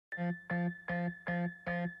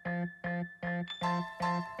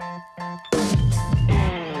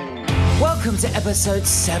Welcome to episode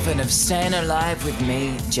 7 of Stayin Alive with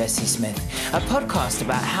me, Jesse Smith, a podcast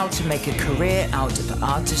about how to make a career out of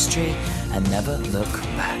artistry and never look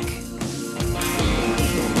back.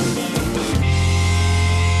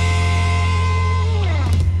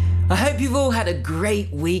 I hope you've all had a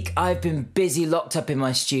great week. I've been busy locked up in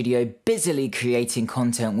my studio, busily creating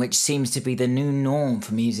content, which seems to be the new norm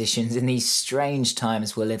for musicians in these strange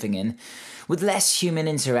times we're living in. With less human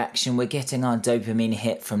interaction, we're getting our dopamine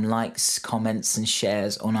hit from likes, comments and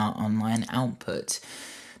shares on our online output.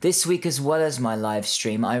 This week, as well as my live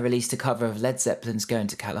stream, I released a cover of Led Zeppelin's Going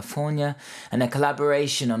to California and a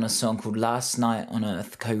collaboration on a song called Last Night on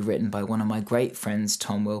Earth, co-written by one of my great friends,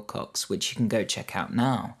 Tom Wilcox, which you can go check out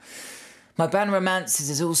now. My band Romances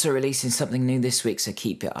is also releasing something new this week, so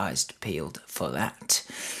keep your eyes peeled for that.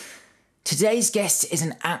 Today's guest is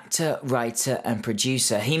an actor, writer and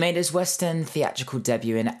producer. He made his West End theatrical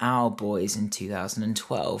debut in Our Boys in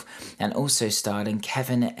 2012 and also starred in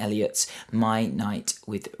Kevin Elyot's My Night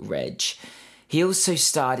with Reg. He also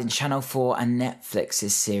starred in Channel 4 and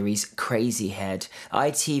Netflix's series CrazyHead,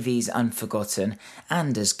 ITV's Unforgotten,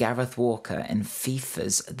 and as Gareth Walker in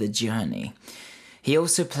FIFA's The Journey. He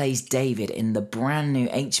also plays David in the brand new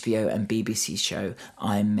HBO and BBC show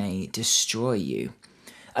I May Destroy You.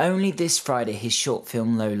 Only this Friday, his short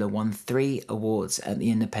film Lola won 3 awards at the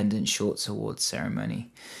Independent Shorts Awards ceremony.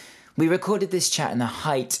 We recorded this chat in the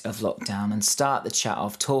height of lockdown and start the chat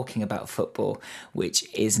off talking about football, which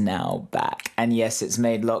is now back. And yes, it's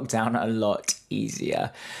made lockdown a lot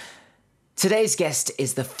easier. Today's guest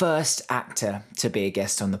is the first actor to be a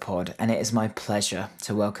guest on the pod, and it is my pleasure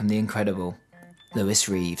to welcome the incredible Lewis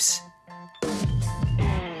Reeves.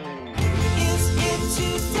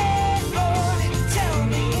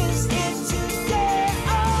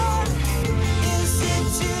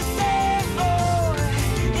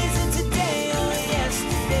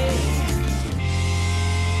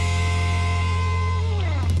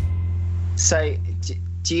 So,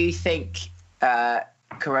 do you think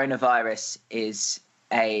coronavirus is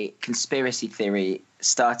a conspiracy theory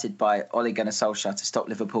started by Ole Gunnar Solskjaer to stop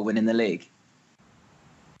Liverpool winning the league?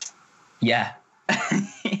 Yeah.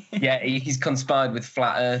 Yeah, he's conspired with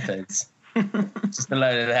flat earthers. Just a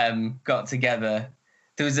load of them got together.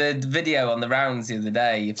 There was a video on the rounds the other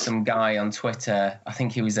day of some guy on Twitter. I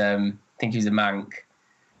think he was a Manc,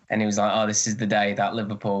 and he was like, "Oh, this is the day that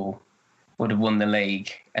Liverpool would have won the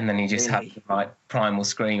league," and then he just had like Primal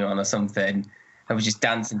Scream on or something. I was just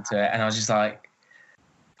dancing to it, and I was just like,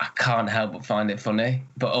 I can't help but find it funny.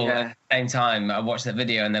 But at the same time, I watched that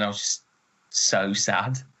video, and then I was just so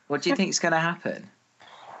sad. What do you think is going to happen?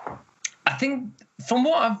 I think, from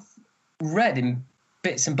what I've read in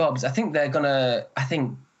bits and bobs, I think the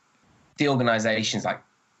organisations, like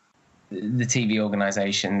the TV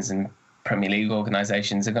organisations and Premier League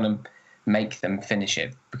organisations, are going to make them finish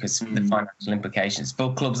it because of the financial implications.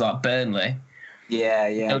 For clubs like Burnley,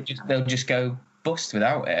 they'll just go bust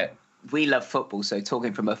without it. We love football, so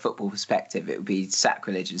talking from a football perspective, it would be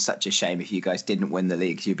sacrilege and such a shame if you guys didn't win the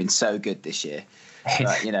league. You've been so good this year,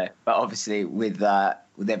 but obviously with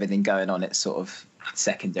everything going on, it's sort of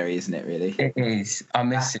secondary, isn't it? Really, it is. I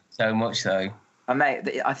miss it so much, though.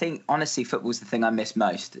 I think honestly, football's the thing I miss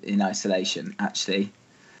most in isolation. Actually.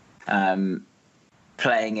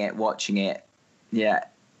 Playing it, watching it,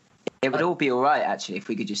 it would all be all right actually if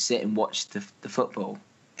we could just sit and watch the football.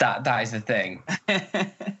 That is the thing.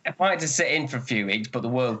 If I had to sit in for a few weeks, but the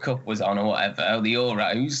World Cup was on or whatever, or the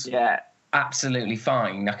Euros, absolutely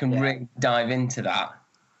fine. I can really dive into that.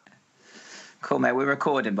 Cool, mate. We're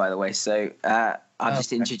recording, by the way, so I'll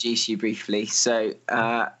just introduce you briefly. So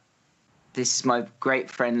this is my great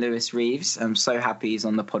friend Lewis Reeves. I'm so happy he's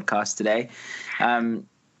on the podcast today.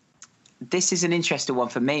 This is an interesting one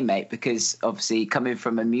for me, mate, because obviously coming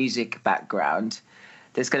from a music background,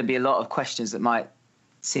 there's going to be a lot of questions that might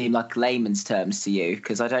seem like layman's terms to you,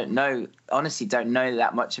 because I honestly don't know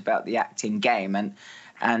that much about the acting game,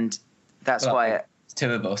 and that's why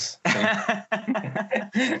two of us.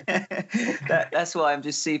 That's why I'm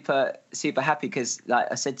just super happy, because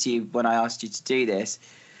like I said to you when I asked you to do this,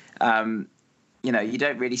 you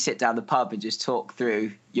don't really sit down the pub and just talk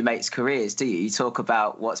through your mates' careers, do you? You talk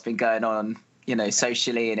about what's been going on,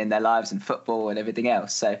 socially and in their lives and football and everything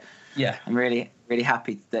else. So yeah, I'm really, really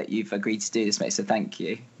happy that you've agreed to do this, mate. So thank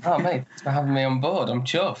you. Oh, mate, thanks for having me on board. I'm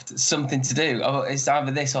chuffed. It's something to do. It's either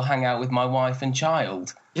this or hang out with my wife and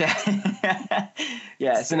child. Yeah.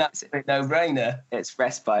 Yeah. It's an absolute no-brainer. It's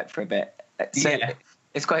respite for a bit. So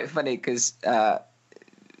it's quite funny because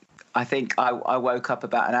I think I woke up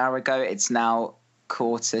about an hour ago. It's now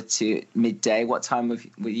quarter to midday. What time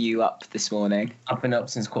were you up this morning? I've been up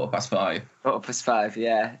since 5:15.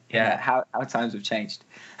 5:15, yeah. How times have changed.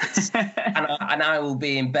 and I will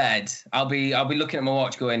be in bed. I'll be looking at my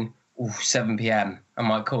watch going, 7 p.m. I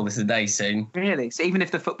might call this a day soon. Really? So even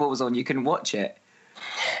if the football was on, you couldn't watch it?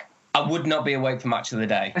 I would not be awake for Match of the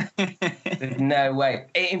Day. There's no way.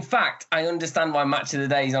 In fact, I understand why Match of the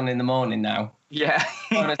Day is on in the morning now. Yeah.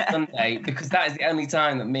 On a Sunday, because that is the only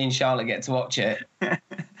time that me and Charlotte get to watch it.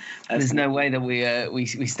 There's no way that we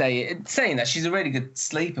stay. Saying that, she's a really good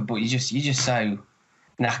sleeper, but you're just so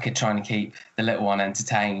knackered trying to keep the little one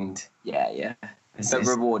entertained. Yeah. But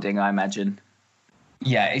rewarding, I imagine.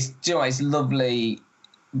 Yeah, it's lovely.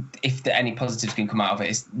 If any positives can come out of it,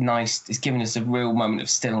 it's nice. It's giving us a real moment of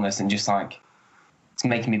stillness and just like it's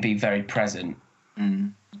making me be very present.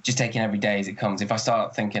 Just taking every day as it comes. If I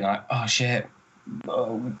start thinking like, oh shit,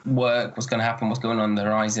 work, what's going to happen, what's going on the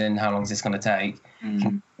horizon, how long is this going to take?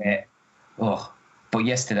 But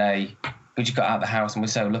yesterday we just got out of the house and we're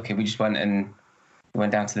so lucky. We just went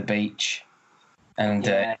down to the beach and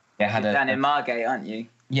had down in Margate, aren't you?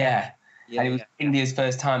 Yeah. And it was India's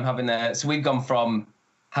first time having so we've gone from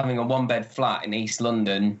having a one-bed flat in East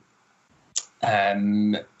London.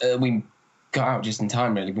 We got out just in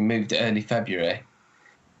time, really. We moved early February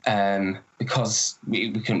because we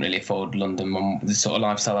couldn't really afford London on the sort of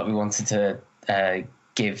lifestyle that we wanted to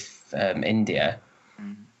give India.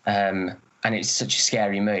 And it's such a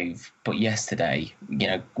scary move. But yesterday,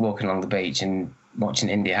 walking along the beach and watching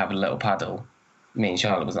India have a little paddle, me and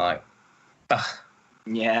Charlotte was like,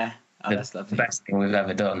 yeah. That's lovely. The best thing we've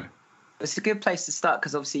ever done. It's a good place to start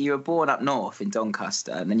because obviously you were born up north in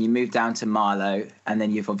Doncaster and then you moved down to Marlow and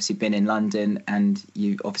then you've obviously been in London and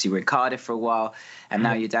you obviously were in Cardiff for a while and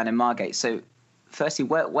now you're down in Margate. So firstly,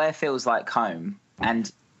 where feels like home?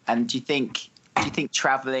 And do you think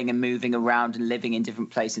travelling and moving around and living in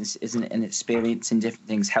different places and experiencing different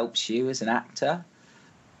things helps you as an actor?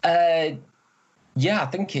 Yeah, I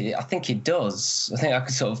think it does. I think I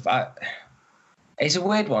could sort of. It's a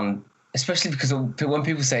weird one. Especially because when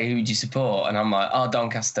people say, who would you support? And I'm like,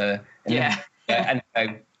 Doncaster. And they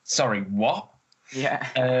go, sorry, what? Yeah.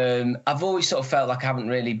 I've always sort of felt like I haven't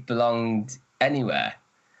really belonged anywhere.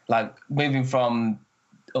 Like moving from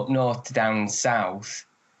up north to down south,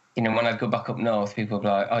 when I go back up north, people will be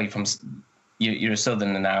like, oh, you're a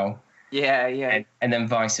southerner now. Yeah. And then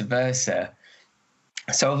vice versa.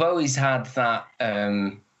 So I've always had that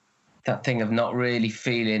that thing of not really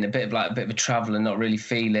feeling a bit of a traveller, not really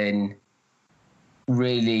feeling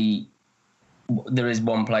there is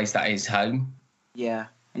one place that is home. Yeah.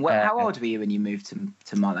 How old were you when you moved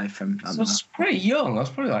to Marlow from London? I was pretty young. I was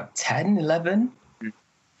probably like 10, 11.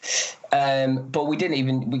 But we didn't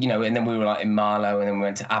even, and then we were like in Marlow and then we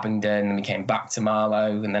went to Abingdon and we came back to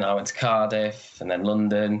Marlow and then I went to Cardiff and then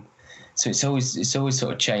London. So it's always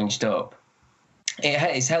sort of changed up.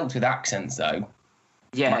 It's helped with accents though.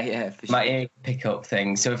 Yeah, for sure. My ear pick up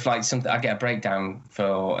things. So if like I get a breakdown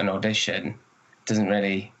for an audition, it doesn't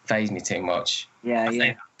really faze me too much.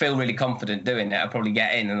 I feel really confident doing it. I'll probably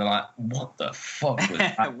get in and they're like, what the fuck was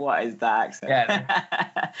that? What is that accent?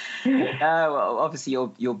 Yeah. Well, obviously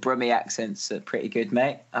your Brummie accents are pretty good,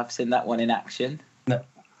 mate. I've seen that one in action. No,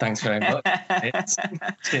 thanks very much.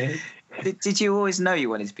 Cheers. Did you always know you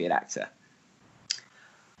wanted to be an actor?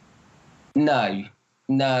 No.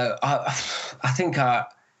 I think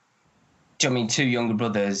two younger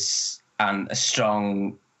brothers and a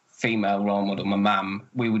strong female role model, my mum,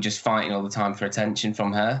 we were just fighting all the time for attention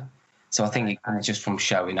from her. So I think it was just from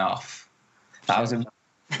showing off. I was a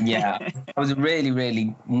really,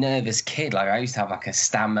 really nervous kid. Like I used to have like a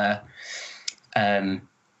stammer.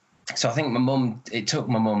 So I think it took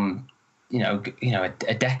my mum,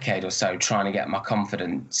 a decade or so trying to get my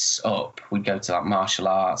confidence up. We'd go to like martial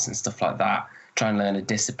arts and stuff like that, try and learn a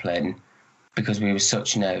discipline because we were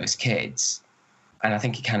such nervous kids. And I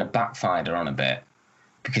think it kind of backfired her on a bit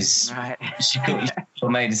because she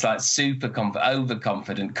made us like super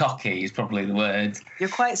overconfident, cocky is probably the word. You're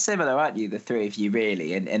quite similar, aren't you, the three of you,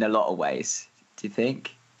 really, in a lot of ways, do you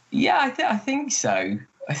think? Yeah, I think so.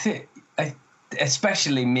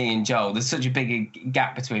 Especially me and Joel. There's such a big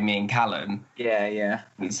gap between me and Callum. Yeah.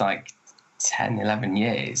 It's like 10, 11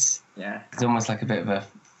 years. Yeah. It's almost like a bit of a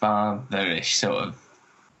fatherish sort of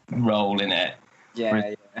role in it.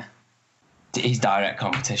 Yeah. He's direct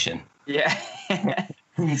competition. Yeah.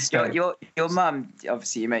 Your mum,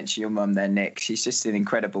 obviously you mentioned your mum there, Nick. She's just an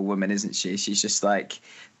incredible woman, isn't she? She's just like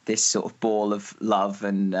this sort of ball of love,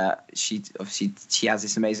 and she has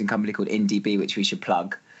this amazing company called IndieB, which we should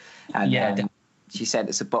plug. And she sent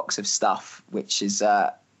us a box of stuff, which is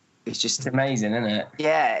It's just It's amazing, isn't it?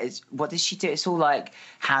 Yeah, what does she do? It's all like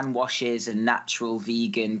hand washes and natural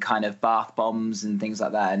vegan kind of bath bombs and things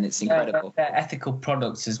like that, and it's incredible. They're ethical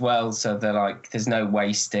products as well, so they're like there's no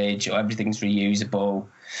wastage or everything's reusable.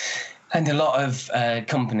 And a lot of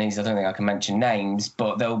companies, I don't think I can mention names,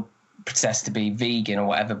 but they'll profess to be vegan or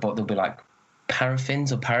whatever, but there'll be like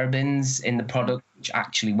paraffins or parabens in the product, which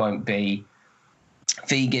actually won't be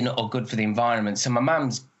vegan or good for the environment. So my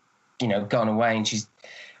mum's, gone away and she's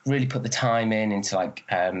really put the time into like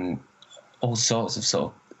all sorts of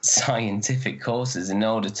sort of scientific courses in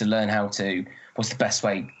order to learn what's the best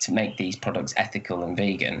way to make these products ethical and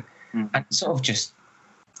vegan, and sort of just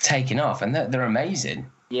taking off, and they're amazing.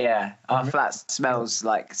 Yeah, our flat smells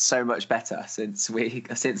like so much better since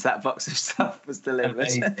that box of stuff was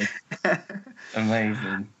delivered.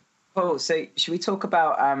 Amazing. Paul, so should we talk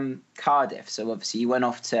about Cardiff? So obviously you went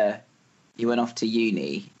off to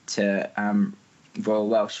uni to Royal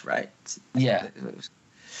Welsh, right? Yeah.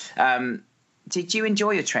 Did you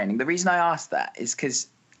enjoy your training? The reason I asked that is because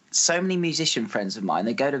so many musician friends of mine,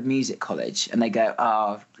 they go to music college and they go,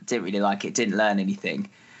 "Oh, didn't really like it, didn't learn anything,"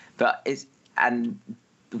 and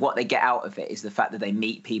what they get out of it is the fact that they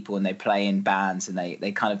meet people and they play in bands and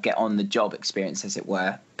they kind of get on the job experience, as it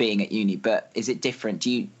were, being at uni. But is it different?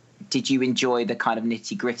 Did you enjoy the kind of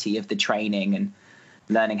nitty gritty of the training and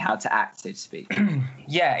learning how to act, so to speak?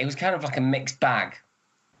 Yeah, it was kind of like a mixed bag.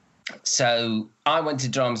 So I went to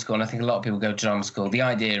drama school, and I think a lot of people go to drama school. The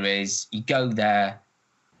idea is you go there,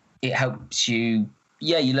 it helps you.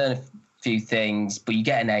 Yeah, you learn a few things, but you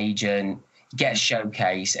get an agent, you get a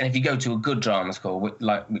showcase, and if you go to a good drama school, which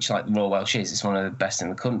like Royal Welsh is, it's one of the best in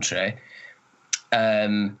the country.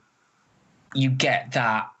 You get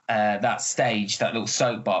that stage, that little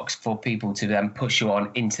soapbox for people to then push you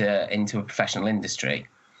on into a professional industry.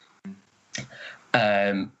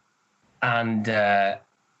 For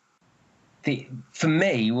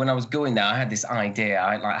me, when I was going there, I had this idea.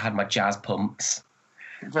 I had my jazz pumps,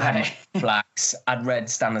 I had my blacks. I'd read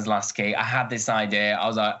Stanislavski. I had this idea. I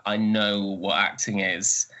was like, I know what acting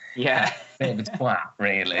is. Yeah. A bit of a twat,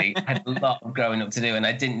 really. I had a lot of growing up to do, and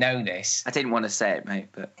I didn't know this. I didn't want to say it, mate,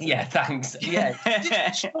 but yeah, thanks. Yeah, did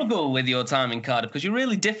you struggle with your time in Cardiff because you're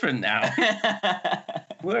really different now?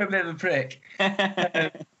 We're a bit of a prick.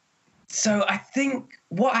 So I think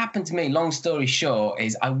what happened to me, long story short,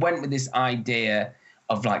 is I went with this idea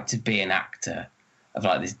of like to be an actor, of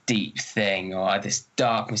like this deep thing or this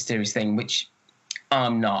dark, mysterious thing, which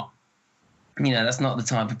I'm not. That's not the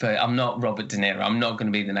type of person. I'm not Robert De Niro. I'm not going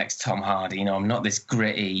to be the next Tom Hardy. I'm not this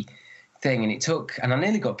gritty thing. And I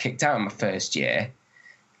nearly got kicked out in my first year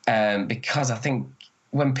because I think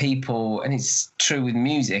when people, and it's true with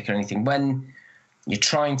music or anything, when you're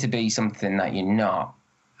trying to be something that you're not,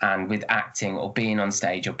 and with acting or being on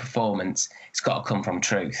stage or performance, it's got to come from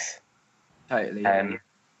truth. Totally.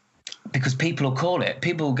 Because people will call it.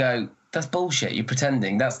 People will go, that's bullshit. You're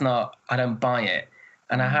pretending. That's not, I don't buy it.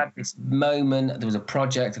 And I had this moment, there was a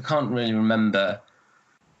project, I can't really remember,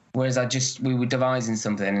 whereas we were devising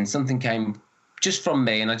something and something came just from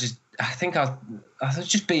me, and I think I was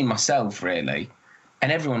just being myself, really.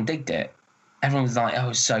 And everyone digged it. Everyone was like, oh, it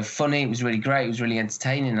was so funny, it was really great, it was really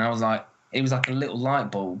entertaining. And I was like, it was like a little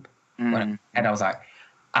light bulb. And I was like,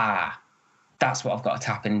 that's what I've got to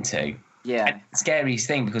tap into. Yeah. And the scariest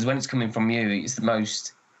thing, because when it's coming from you, it's the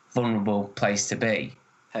most vulnerable place to be.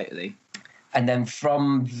 Totally. And then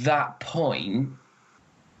from that point,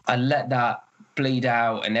 I let that bleed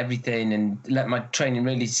out and everything, and let my training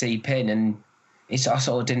really seep in. And I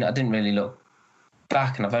didn't really look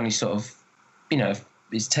back. And I've only sort of,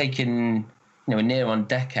 it's taken, a near on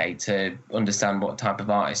decade to understand what type of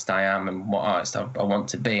artist I am and what artist I want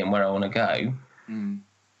to be and where I want to go.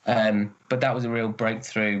 But that was a real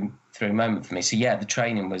breakthrough moment for me. So yeah, the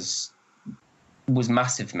training was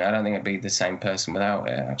massive for me. I don't think I'd be the same person without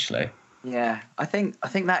it, actually. Yeah, I think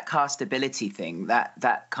that castability thing,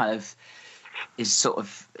 that kind of is sort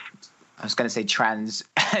of, I was going to say trans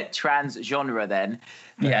genre then,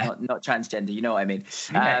 but yeah, not transgender. You know what I mean?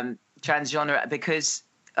 Yeah. Trans genre, because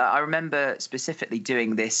I remember specifically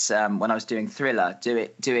doing this when I was doing Thriller,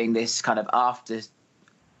 doing this kind of after,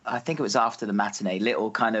 I think it was after the matinee,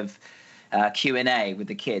 little kind of Q&A with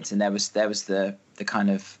the kids, and there was the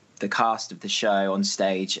kind of the cast of the show on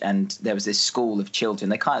stage, and there was this school of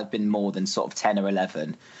children. They can't have been more than sort of 10 or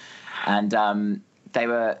 11, and they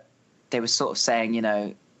were sort of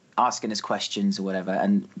saying, asking us questions or whatever.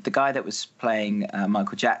 And the guy that was playing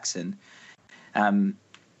Michael Jackson,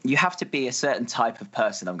 you have to be a certain type of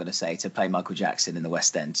person, I'm going to say, to play Michael Jackson in the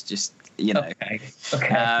West End. Just Okay.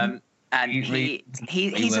 And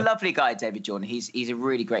he's a lovely guy, David Jordan. He's a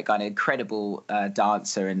really great guy, an incredible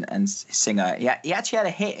dancer and singer. He actually had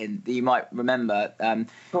a hit that you might remember.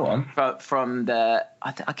 Go on. From the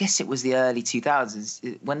I guess it was the early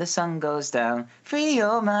 2000s. When the sun goes down, free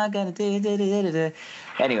your mind, gonna do.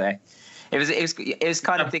 Anyway, it was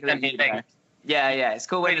kind of thing that you know. Yeah. It's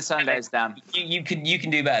called When the Sun Goes Down. You can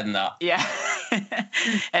do better than that. Yeah.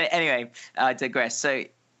 Anyway, I digress.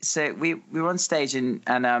 So we were on stage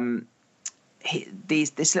and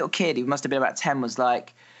this little kid who must have been about 10 was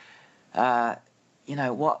like,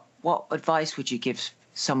 what advice would you give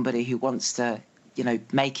somebody who wants to,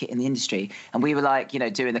 make it in the industry? And we were like,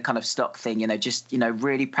 doing the kind of stock thing, just,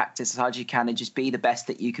 really practice as hard as you can and just be the best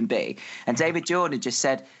that you can be. And David Jordan just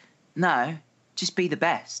said, no, just be the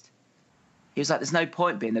best. He was like, there's no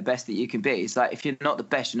point being the best that you can be. It's like, if you're not the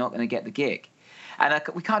best, you're not going to get the gig. And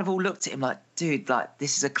we kind of all looked at him like, dude, like,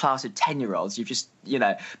 this is a class of 10-year-olds. You've just,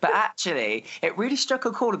 But actually, it really struck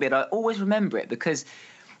a chord a bit. I always remember it because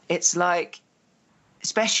it's like,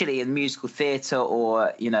 especially in musical theatre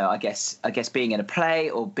or, I guess being in a play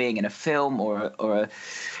or being in a film or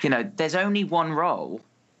there's only one role.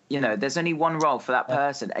 There's only one role for that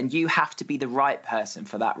person, and you have to be the right person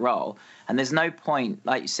for that role. And there's no point,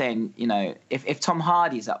 like you're saying, if Tom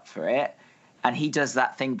Hardy's up for it and he does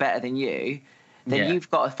that thing better than you, then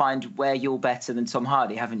you've got to find where you're better than Tom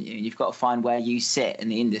Hardy, haven't you? You've got to find where you sit in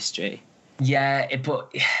the industry. Yeah,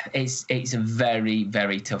 but it's a very,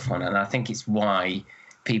 very tough one. And I think it's why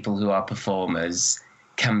people who are performers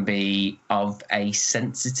can be of a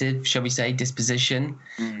sensitive, shall we say, disposition,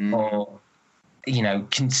 or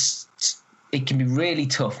it can be really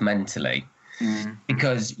tough mentally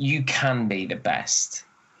because you can be the best.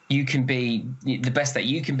 You can be the best that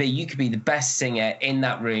you can be. You could be the best singer in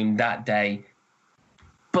that room that day,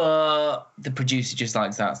 but the producer just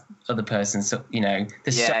likes that other person. So,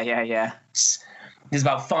 there's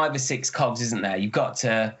about 5 or 6 cogs, isn't there? You've got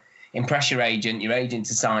to impress your agent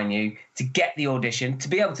to sign you, to get the audition, to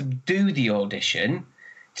be able to do the audition,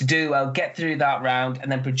 to get through that round, and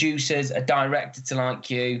then producers, a director to like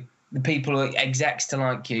you, the people who are execs to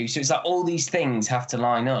like you. So it's like all these things have to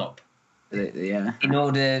line up in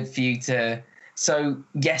order for you to. So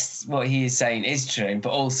yes, what he is saying is true,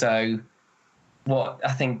 but also what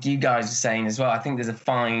I think you guys are saying as well. I think there's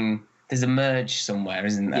a merge somewhere,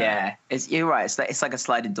 isn't there? Yeah, you're right. It's like a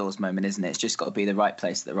sliding doors moment, isn't it? It's just got to be the right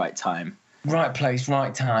place at the right time. Right place,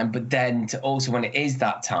 right time. But then to also, when it is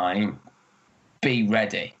that time, be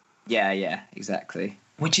ready. Yeah, exactly.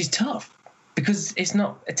 Which is tough because it's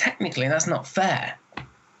not technically that's not fair.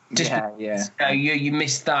 You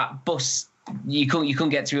missed that bus. You couldn't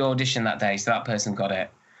get to your audition that day, so that person got it.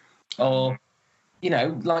 Or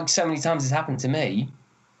like so many times it's happened to me.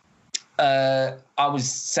 I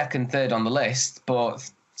was second, third on the list, but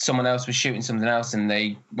someone else was shooting something else and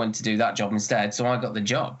they went to do that job instead, so I got the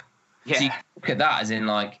job. Yeah. So you look at that as in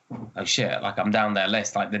like, oh shit, like I'm down their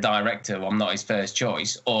list, like the director, I'm not his first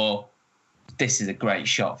choice, or this is a great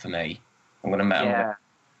shot for me. I'm going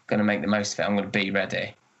to make the most of it. I'm going to be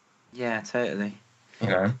ready. Yeah, totally.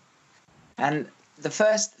 And the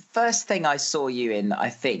first thing I saw you in, I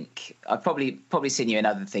think, I've probably seen you in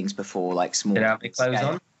other things before, like small. Did I have my clothes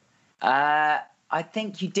on? I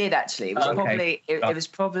think you did actually. It was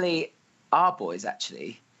probably Our Boys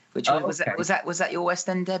actually. Which was that your West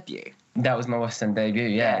End debut? That was my West End debut,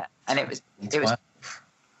 yeah. And it was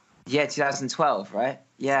 2012, right?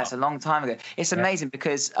 Yeah, it's a long time ago. It's amazing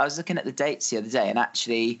because I was looking at the dates the other day, and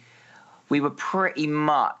actually we were pretty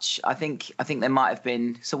much. I think there might have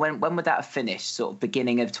been. So when would that have finished? Sort of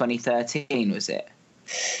beginning of 2013, was it?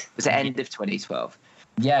 Was it end of 2012?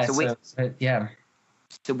 Yeah.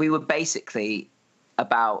 So we were basically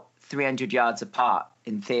about 300 yards apart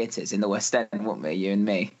in theatres in the West End, weren't we? You and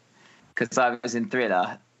me. Because I was in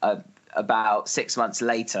Thriller about 6 months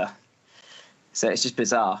later. So it's just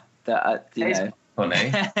bizarre that, It's funny.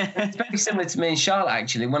 It's very similar to me and Charlotte,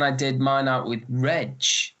 actually. When I did mine out with Reg,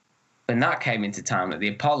 when that came into town at the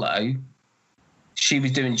Apollo, she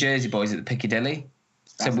was doing Jersey Boys at the Piccadilly.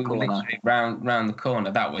 That's so we were literally round the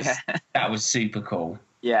corner. That was super cool.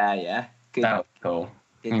 Yeah. Good. That was cool.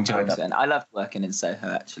 Enjoyed that. I loved working in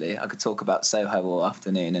Soho, actually. I could talk about Soho all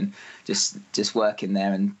afternoon and just working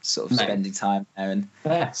there and sort of spending time there. And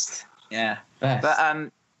best. Yeah.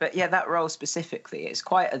 Best. But yeah, that role specifically, it's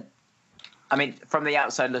quite a... I mean, from the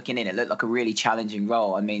outside looking in, it looked like a really challenging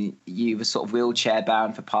role. I mean, you were sort of wheelchair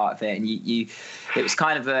bound for part of it, and it was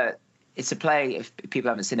kind of it's a play, if people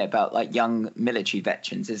haven't seen it, about like young military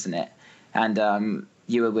veterans, isn't it? And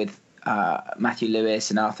you were with Matthew Lewis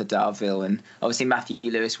and Arthur Darvill, and obviously Matthew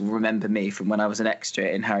Lewis will remember me from when I was an extra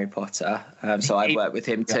in Harry Potter. So I worked with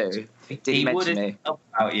him too. Did he mention me?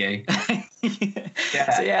 About you.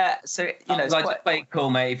 So you know, just play it cool,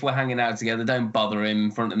 mate. If we're hanging out together, don't bother him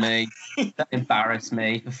in front of me. Don't embarrass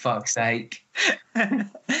me, for fuck's sake.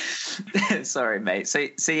 Sorry, mate. So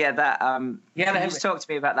yeah, that you just talked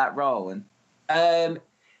to me about that role, and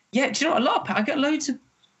yeah, do you know what? I get loads of,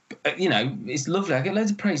 it's lovely. I get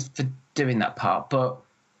loads of praise for doing that part. But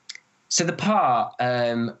so the part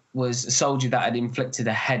was a soldier that had inflicted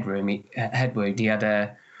a head wound. He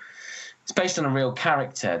had it's based on a real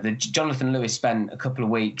character. Jonathan Lewis spent a couple of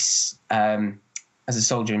weeks as a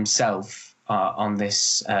soldier himself on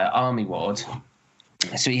this army ward.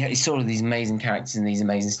 So he saw all these amazing characters and these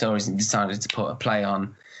amazing stories and decided to put a play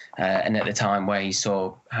on. And at the time where he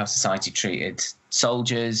saw how society treated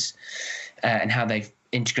soldiers and how they've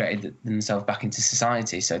integrated themselves back into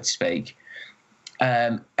society, so to speak.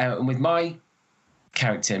 And with my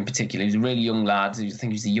character in particular, he was a really young lad. I think he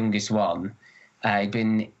was the youngest one. He'd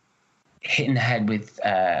been hit in the head with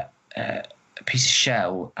a piece of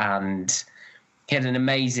shell, and he had an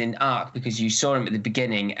amazing arc because you saw him at the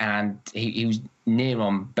beginning and he was near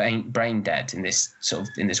on brain dead in this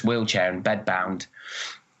wheelchair and bedbound.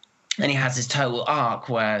 And he has this total arc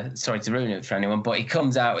where, sorry to ruin it for anyone, but he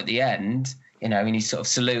comes out at the end, and he's sort of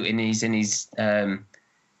saluting. He's in his,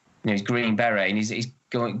 his green beret, and he's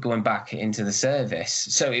going back into the service.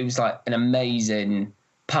 So it was like an amazing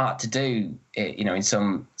part to do, in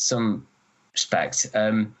some respects.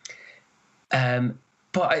 But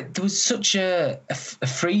there was such a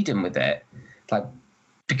freedom with it, like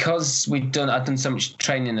because I'd done so much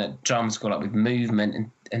training at drama school, like with movement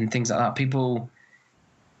and things like that.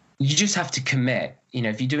 You just have to commit.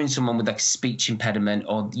 If you're doing someone with like a speech impediment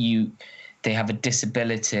or they have a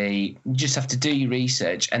disability, you just have to do your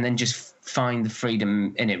research and then just find the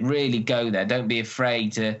freedom in it. Really go there. Don't be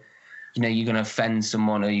afraid to, you're going to offend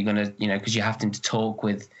someone, or you're going to, because you have to talk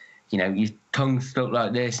with, your tongue stuck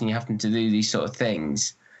like this and you have to do these sort of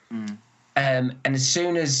things. And as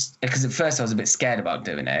soon as, because at first I was a bit scared about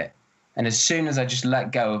doing it, and as soon as I just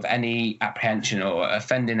let go of any apprehension or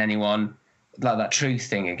offending anyone, like that truth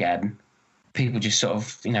thing again, people just sort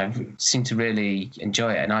of, seem to really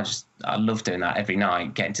enjoy it. And I love doing that every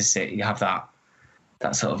night, getting to sit, you have that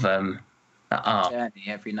sort of, that art. Journey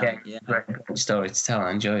every night, yeah. Great story to tell.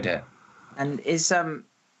 I enjoyed it. And is,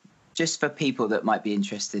 just for people that might be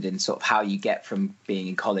interested in sort of how you get from being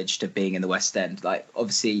in college to being in the West End, like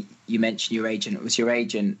obviously you mentioned your agent. Was your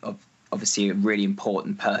agent obviously a really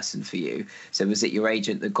important person for you? So was it your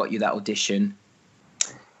agent that got you that audition?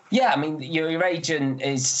 Yeah, I mean, your agent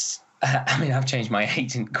is... I've changed my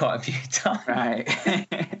agent quite a few times. Right.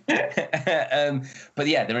 But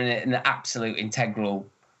yeah, they're in an absolute integral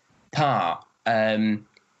part.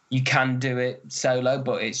 You can do it solo,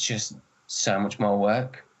 but it's just so much more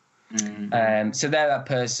work. Mm-hmm. So they're that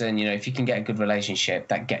person, if you can get a good relationship,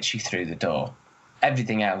 that gets you through the door.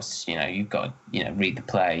 Everything else, you've got to, read the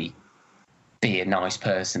play, be a nice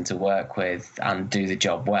person to work with, and do the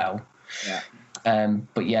job well. Yeah.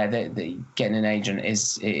 But yeah, the getting an agent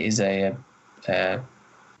is a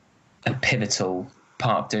pivotal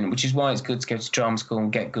part of doing it, which is why it's good to go to drama school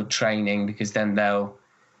and get good training, because then they'll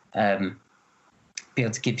be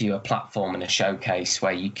able to give you a platform and a showcase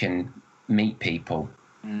where you can meet people.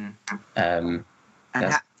 And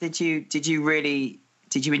did you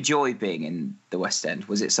enjoy being in the West End?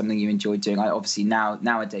 Was it something you enjoyed doing? Obviously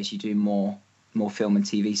nowadays you do more film and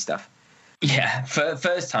TV stuff. Yeah, for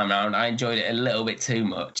first time round, I enjoyed it a little bit too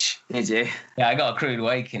much. Did you? Yeah, I got a crude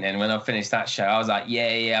awakening when I finished that show. I was like,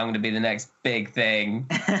 yeah, I'm going to be the next big thing.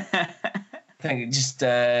 I think it just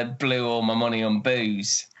blew all my money on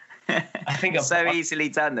booze. I think easily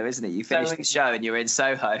done, though, isn't it? You finished the show and you're in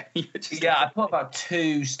Soho. I put about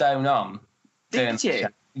 2 stone on. Did you?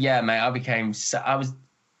 Yeah, mate. I was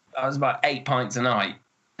about 8 pints a night.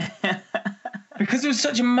 Because there was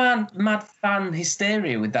such a mad fan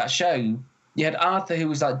hysteria with that show. You had Arthur, who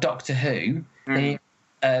was like Doctor Who. And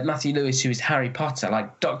Matthew Lewis, who was Harry Potter.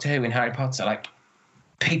 Like Doctor Who and Harry Potter. Like,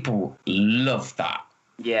 people loved that.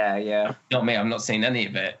 Yeah. Not me. I've not seen any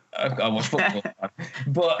of it. I watch football.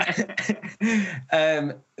 But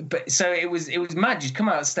so it was mad. You'd come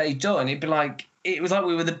out of stage door and it'd be like, it was like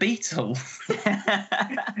we were the Beatles.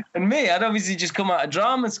 And me, I'd obviously just come out of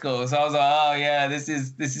drama school, so I was like, oh yeah, this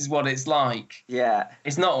is what it's like. Yeah,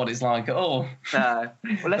 it's not what it's like at all. No.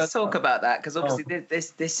 Well, let's talk about that, because obviously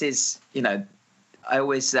this is, I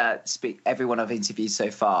always speak, everyone I've interviewed so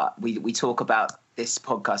far, we talk about this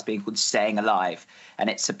podcast being called Stayin Alive, and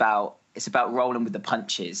it's about it's about rolling with the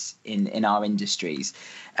punches in our industries.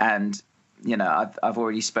 And you know, I've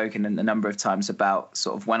already spoken a number of times about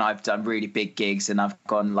sort of when I've done really big gigs and I've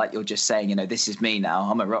gone, like you're just saying, you know, this is me now.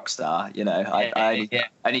 I'm a rock star. You know, I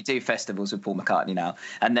only do festivals with Paul McCartney now.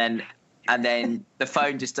 And then the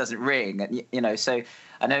phone just doesn't ring. And, you know, so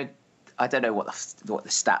I don't know what the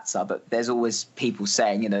stats are, but there's always people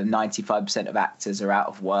saying, you know, 95% of actors are out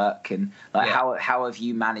of work. And like, how have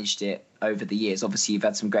you managed it over the years? Obviously, you've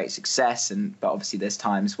had some great success, but obviously there's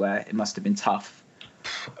times where it must have been tough.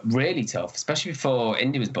 Really tough, especially before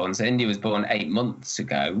Indy was born. So Indy was born 8 months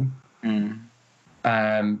ago.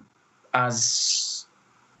 As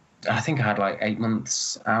I think I had like 8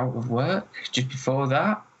 months out of work just before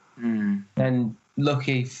that. Then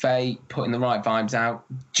lucky fate, putting the right vibes out,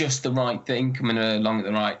 just the right thing coming along at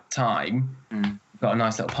the right time. Got a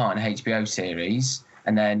nice little part in a HBO series,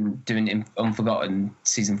 and then doing Unforgotten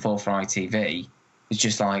season 4 for ITV. It's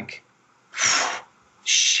just like,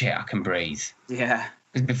 shit, I can breathe. Yeah.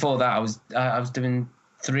 Because before that, I was doing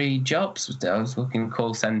 3 jobs. I was working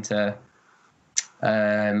call centre.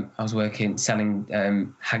 I was working selling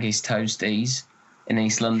haggis toasties in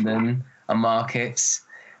East London on markets,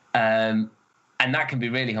 and that can be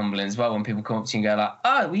really humbling as well when people come up to you and go like,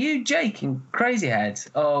 "Oh, were you Jake in CrazyHead?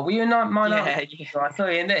 Or were you not mine? Yeah. I saw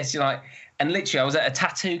you in this." You're like, and literally, I was at a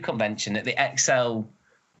tattoo convention at the XL.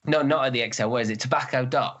 No, not at the XL. Where is it? Tobacco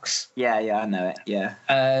Docks. Yeah, I know it. Yeah.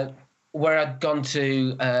 Where I'd gone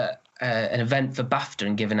to an event for BAFTA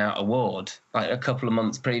and given out award like a couple of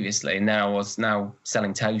months previously, and I was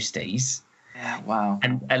selling toasties. Yeah, wow.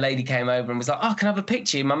 And a lady came over and was like, "Oh, can I have a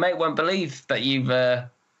picture? My mate won't believe that you've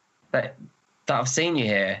that I've seen you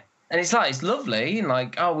here." And it's like, it's lovely, and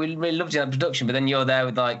like, "Oh, we really loved you in that production," but then you're there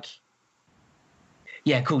with like,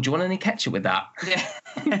 "Yeah, cool. Do you want any ketchup with that?" Yeah.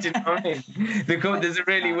 Do you know what I mean? There's a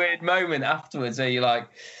really weird moment afterwards where you're like,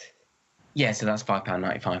 "Yeah, so that's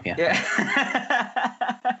 £5.95, yeah." Yeah.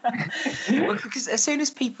 Well, because as soon as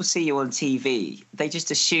people see you on TV, they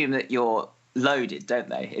just assume that you're loaded, don't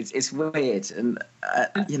they? It's weird, and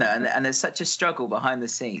you know, and there's such a struggle behind the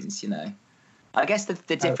scenes. You know, I guess the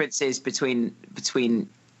difference is between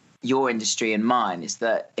your industry and mine is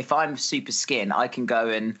that if I'm super skin, I can go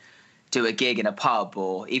and do a gig in a pub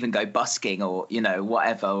or even go busking or, you know,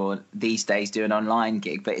 whatever, or these days do an online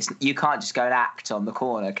gig, but you can't just go and act on the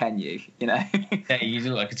corner, can you? You know? Yeah, you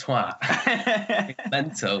look like a twat. It's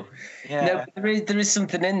mental. Yeah. No, but there is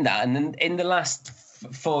something in that. And then in the last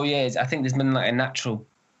 4 years, I think there's been like a natural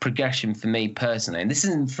progression for me personally. And this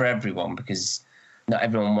isn't for everyone because not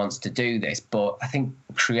everyone wants to do this, but I think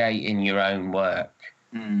creating your own work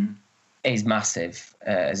is massive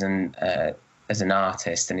as an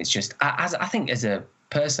artist. And it's just, I think as a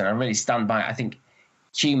person, I really stand by it. I think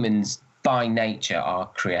humans by nature are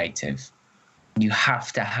creative. You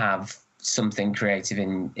have to have something creative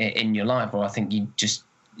in your life, or I think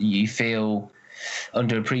you feel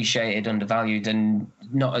underappreciated, undervalued, and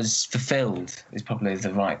not as fulfilled is probably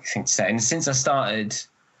the right thing to say. And since I started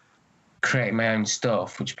creating my own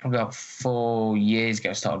stuff, which probably about 4 years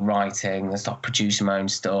ago, I started writing, I started producing my own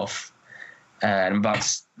stuff, and I'm about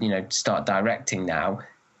to, you know, start directing now.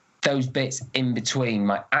 Those bits in between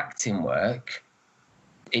my acting work,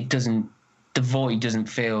 the void doesn't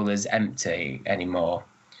feel as empty anymore.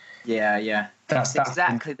 Yeah. That's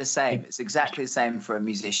exactly the same. It's exactly the same for a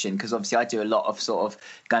musician, because obviously I do a lot of sort of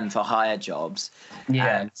gun for hire jobs.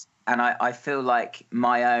 Yeah. And I feel like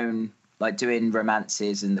my own, like doing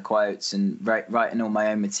romances and the quotes and writing all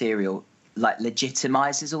my own material, like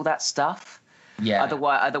legitimizes all that stuff. Yeah.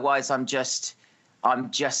 Otherwise, I'm just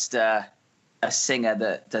a singer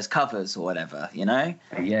that does covers or whatever, you know.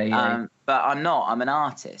 Yeah. But I'm not. I'm an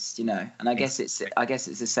artist, you know. And I guess it's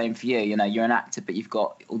the same for you. You know, you're an actor, but you've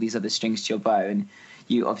got all these other strings to your bow, and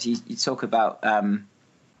you obviously you talk about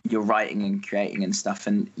your writing and creating and stuff.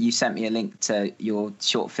 And you sent me a link to your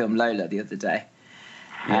short film Lola the other day.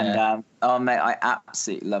 Yeah. And oh mate, I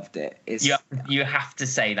absolutely loved it. You have to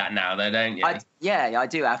say that now, though, don't you? I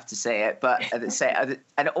do have to say it. But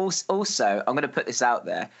and also, I'm going to put this out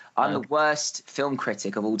there. I'm the worst film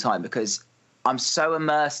critic of all time because I'm so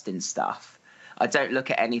immersed in stuff. I don't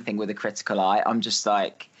look at anything with a critical eye. I'm just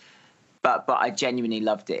like, but I genuinely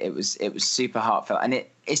loved it. It was super heartfelt. And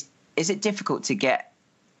is it difficult to get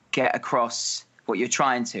across what you're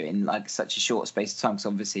trying to in like such a short space of time? Because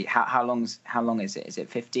obviously, how long is it? Is it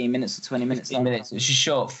 15 minutes or 20 minutes? 15 minutes. It's a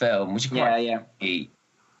short film, which is quite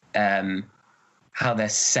how they're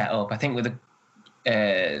set up. I think with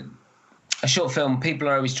a short film, people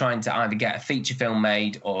are always trying to either get a feature film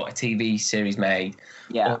made or a TV series made.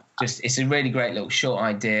 Yeah. Or just it's a really great little short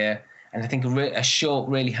idea, and I think a short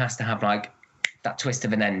really has to have like that twist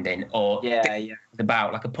of an ending, or yeah,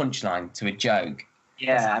 about like a punchline to a joke.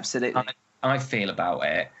 Yeah, absolutely. I feel about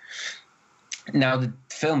it. Now the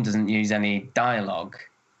film doesn't use any dialogue.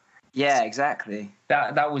 Yeah, exactly.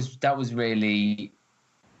 That was really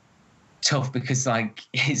tough, because like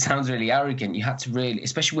it sounds really arrogant. You had to really,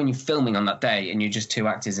 especially when you're filming on that day and you're just two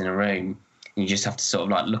actors in a room, and you just have to sort of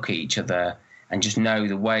like look at each other and just know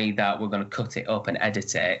the way that we're going to cut it up and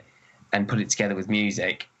edit it and put it together with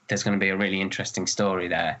music. There's going to be a really interesting story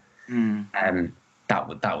there.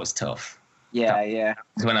 That was tough. Yeah.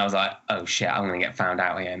 Because when I was like, oh shit, I'm going to get found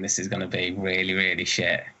out here, and this is going to be really, really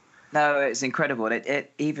shit. No, it's incredible.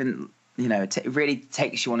 It even, it really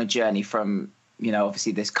takes you on a journey from,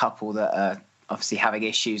 obviously this couple that are obviously having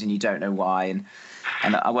issues and you don't know why.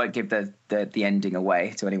 And I won't give the ending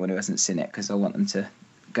away to anyone who hasn't seen it, because I want them to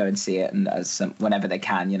go and see it, and whenever they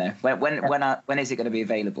can. When is it going to be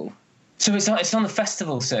available? So it's on the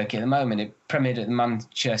festival circuit at the moment. It premiered at the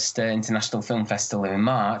Manchester International Film Festival in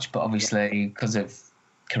March, but obviously because of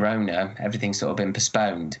Corona, everything's sort of been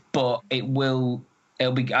postponed. But it'll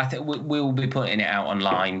be. I think we'll be putting it out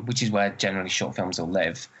online, which is where generally short films will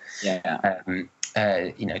live. Yeah.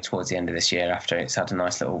 Towards the end of this year, after it's had a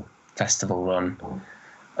nice little festival run,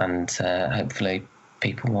 and hopefully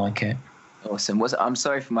people like it. Awesome. I'm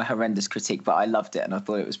sorry for my horrendous critique, but I loved it and I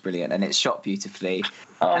thought it was brilliant, and it's shot beautifully.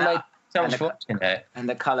 Oh, mate, so much watching it. And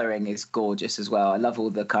the colouring is gorgeous as well. I love all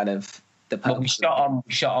the kind of the. Well, we shot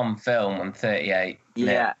on film on 38.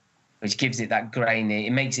 Yeah. Which gives it that grainy. It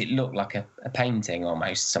makes it look like a painting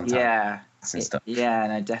almost sometimes. Yeah. And stuff. Yeah,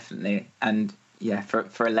 no, definitely. And yeah,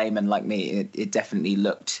 for a layman like me, it definitely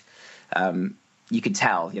looked. You could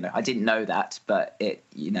tell, I didn't know that, but it,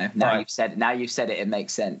 now right. you've said it, it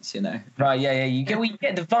makes sense, Right, yeah. You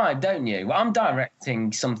get the vibe, don't you? Well, I'm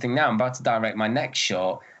directing something now. I'm about to direct my next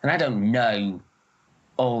short, and I don't know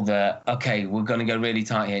all okay, we're going to go really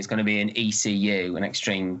tight here. It's going to be an ECU, an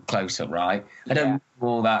extreme close-up, right? I don't know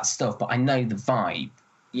all that stuff, but I know the vibe.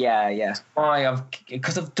 Yeah.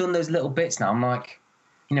 Because I've done those little bits now. I'm like,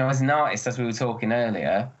 as an artist, as we were talking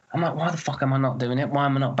earlier, I'm like, why the fuck am I not doing it? Why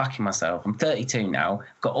am I not backing myself? I'm 32 now.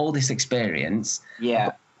 I've got all this experience. Yeah. I've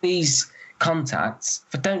got these contacts.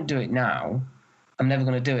 If I don't do it now, I'm never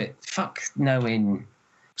going to do it. Fuck knowing,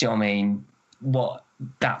 do you know what I mean, what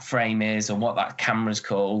that frame is or what that camera's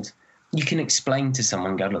called. You can explain to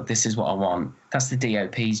someone, go, look, this is what I want. That's the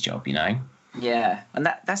DOP's job, Yeah, and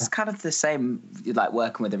that's kind of the same, like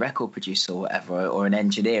working with a record producer or whatever, or an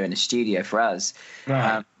engineer in a studio for us.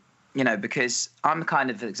 Right. Because I'm kind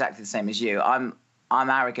of exactly the same as you. I'm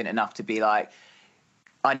arrogant enough to be like,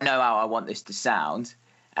 I know how I want this to sound,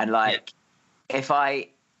 and like, if I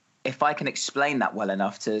can explain that well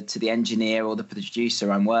enough to the engineer or the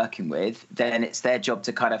producer I'm working with, then it's their job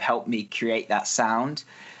to kind of help me create that sound.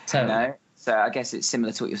 Totally. So I guess it's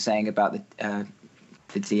similar to what you're saying about the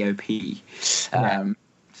DOP.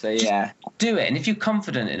 So yeah, do it, and if you're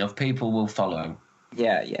confident enough, people will follow.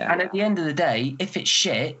 Yeah. And at the end of the day, if it's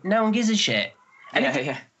shit, no one gives a shit. And if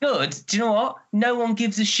it's good, do you know what? No one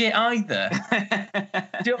gives a shit either. Do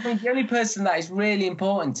you know what I mean? The only person that is really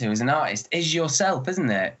important to as an artist is yourself, isn't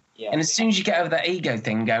it? Yeah. And as soon as you get over that ego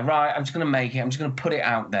thing and go, right, I'm just going to make it, I'm just going to put it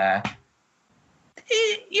out there,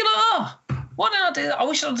 you're like, oh, why didn't I do that? I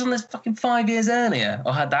wish I'd done this fucking 5 years earlier,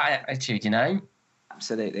 or had that attitude,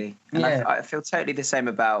 Absolutely. And yeah. I feel totally the same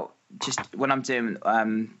about just when I'm doing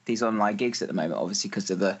these online gigs at the moment, obviously because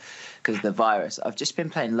of the virus. I've just been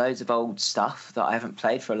playing loads of old stuff that I haven't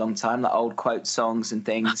played for a long time, like old quote songs and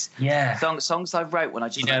things. Yeah. Songs I wrote when I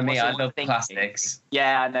just... me, I love classics.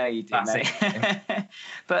 Yeah, I know you do, mate.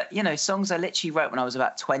 But, songs I literally wrote when I was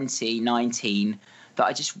about 20, 19, that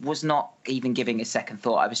I just was not even giving a second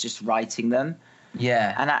thought. I was just writing them.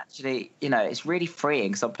 Yeah. And actually, it's really freeing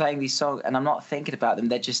because I'm playing these songs and I'm not thinking about them.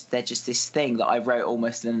 They're just this thing that I wrote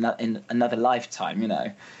almost in another lifetime,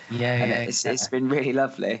 Yeah, and it's been really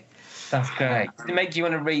lovely. That's great. Does it make you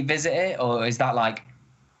want to revisit it, or is that like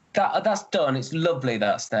that's done? It's lovely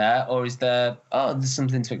that's there, or is there there's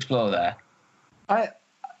something to explore there?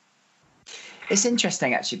 It's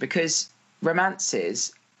interesting actually because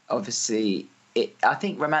romances, obviously. I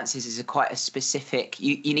think romances is quite a specific.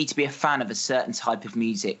 You need to be a fan of a certain type of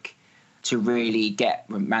music to really get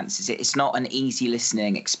romances. It's not an easy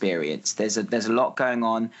listening experience. There's a lot going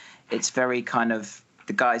on. It's very kind of,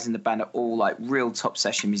 the guys in the band are all like real top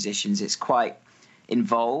session musicians. It's quite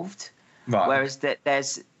involved. Right. Whereas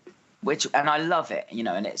and I love it,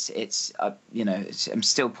 and it's I'm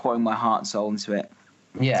still pouring my heart and soul into it.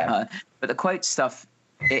 Yeah. But the quote stuff.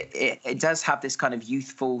 It does have this kind of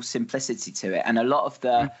youthful simplicity to it, and a lot of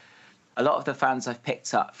the fans I've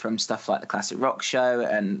picked up from stuff like the Classic Rock Show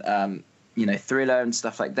and Thriller and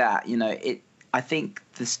stuff like that. I think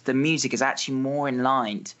the music is actually more in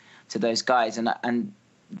line to those guys, and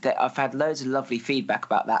I've had loads of lovely feedback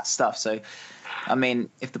about that stuff. So, I mean,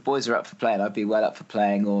 if the boys are up for playing, I'd be well up for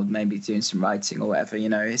playing, or maybe doing some writing or whatever.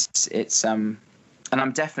 It's and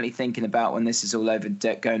I'm definitely thinking about, when this is all over,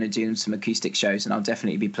 going to do some acoustic shows, and I'll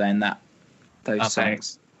definitely be playing those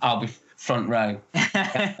songs. I'll be front row.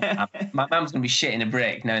 My mum's gonna be shitting a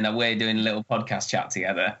brick knowing that we're doing a little podcast chat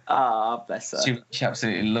together. Ah, bless her. She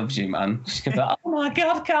absolutely loves you, man. She's gonna be like, oh my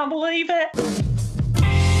God, I can't believe it.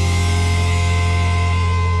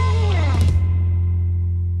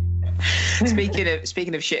 Speaking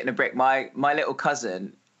of shitting a brick, my little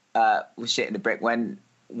cousin was shitting a brick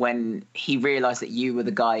when he realised that you were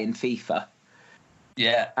the guy in FIFA.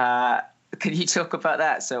 Yeah. Can you talk about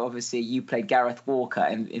that? So obviously you played Gareth Walker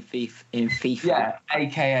in FIFA. Yeah,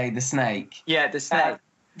 aka the Snake. Yeah, the Snake.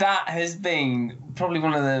 That has been probably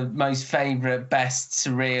one of the most favourite, best,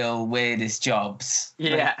 surreal, weirdest jobs.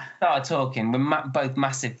 Yeah. We started talking. We're both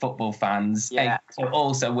massive football fans. Yeah. So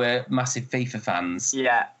also we're massive FIFA fans.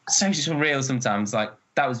 Yeah. So surreal sometimes. Like,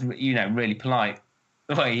 that was, really polite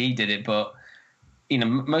the way he did it. But,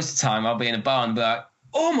 most of the time I'll be in a bar and be like,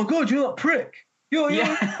 oh my God, you're that prick. You're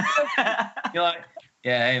like,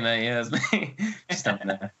 yeah, hey mate, yeah, that's me. Just having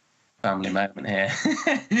a family moment here.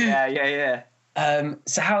 Yeah.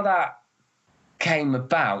 So how that came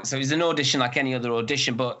about? So it was an audition like any other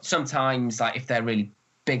audition, but sometimes, like, if they're really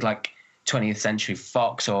big, like 20th Century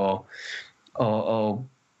Fox, or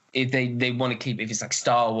if they want to keep, if it's like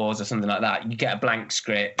Star Wars or something like that, you get a blank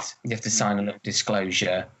script. You have to sign a little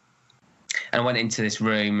disclosure. And I went into this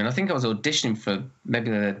room, and I think I was auditioning for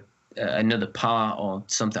maybe another part or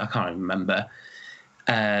something. I can't remember.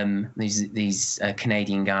 These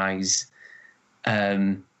Canadian guys,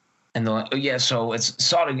 and they're like, oh yeah, so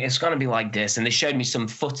it's going to be like this, and they showed me some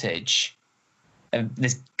footage of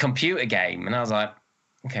this computer game, and I was like,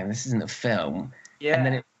 okay, this isn't a film. Yeah. And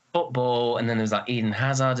then it was football, and then there was like Eden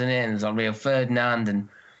Hazard in it, and there was like Rio Ferdinand, and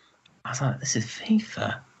I was like, this is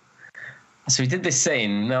FIFA. So we did this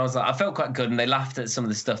scene, and I felt quite good, and they laughed at some of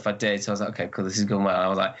the stuff I did, so I was like, okay, cool, this is going well. I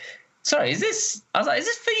was like, sorry, is this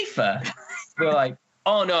FIFA? They were like,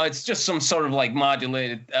 oh no, it's just some sort of like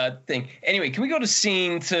modulated thing. Anyway, can we go to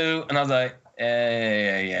scene 2? And I was like,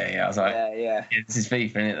 yeah. I was like, yeah, this is FIFA,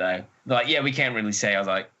 isn't it, though? They're like, yeah, we can't really say. I was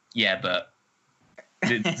like, yeah, but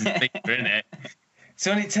this is FIFA, isn't it?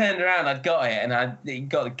 So when it turned around, I'd got it, and I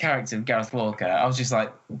got the character of Gareth Walker. I was just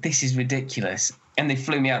like, this is ridiculous. And they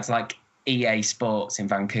flew me out to like EA Sports in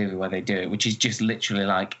Vancouver, where they do it, which is just literally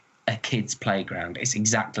like a kid's playground. It's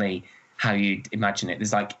exactly how you'd imagine it.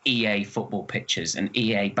 There's like EA football pitches and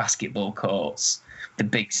EA basketball courts, the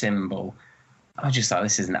big symbol. I was just like,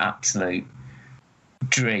 this is an absolute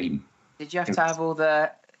dream. Did you have to have all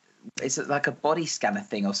the... Is it like a body scanner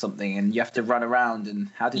thing or something, and you have to run around,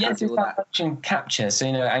 and how did you do all that? Motion capture. So,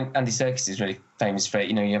 Andy Serkis is really famous for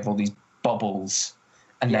it. You have all these bobbles,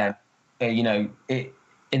 and then,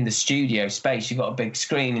 in the studio space, you've got a big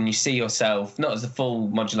screen, and you see yourself, not as a full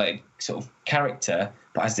modulated sort of character,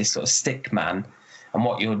 but as this sort of stick man, and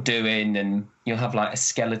what you're doing, and you'll have like a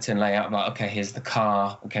skeleton layout of like, okay, here's the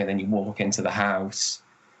car, okay, then you walk into the house.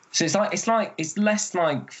 So it's less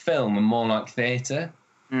like film and more like theatre.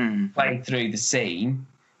 Play through the scene,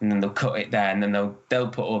 and then they'll cut it there, and then they'll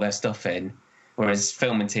put all their stuff in. Whereas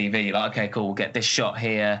film and TV, like, okay, cool, we'll get this shot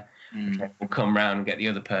here, okay, we'll come round and get the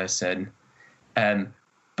other person.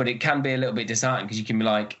 But it can be a little bit disheartening, because you can be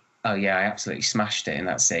like, oh yeah, I absolutely smashed it in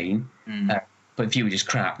that scene. But if you were just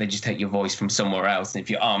crap, they just take your voice from somewhere else, and if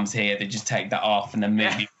your arm's here, they just take that off and then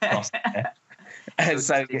move you across there.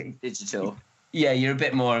 So digital. Yeah, you're a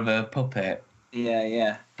bit more of a puppet.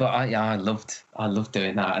 Yeah. But I loved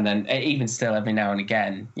doing that, and then even still, every now and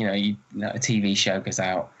again, a TV show goes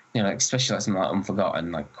out, especially like something like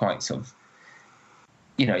Unforgotten, like quite sort of,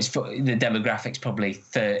 it's for the demographics probably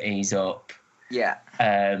 30s up. Yeah.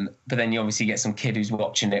 But then you obviously get some kid who's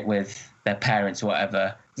watching it with their parents or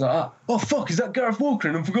whatever. It's like, oh fuck, is that Gareth Walker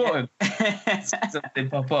in Unforgotten? Something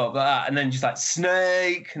pop up like that, and then just like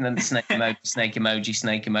snake, and then snake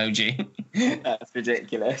emoji. That's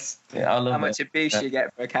ridiculous. Yeah, I love how much abuse you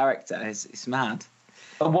get for a character. It's mad.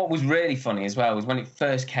 But what was really funny as well was when it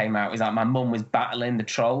first came out, it was like my mum was battling the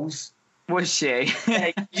trolls. Was she?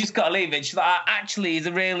 Yeah, you just got to leave it. She's like, actually, he's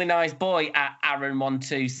a really nice boy at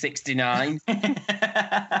Aaron1269.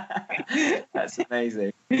 That's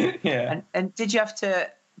amazing. Yeah. And did you have to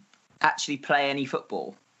actually play any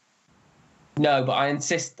football? No, but I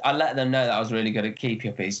let them know that I was really good at keep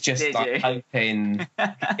up. It's just hoping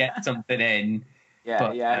to get something in. Yeah,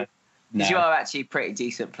 but, yeah. Because you are actually a pretty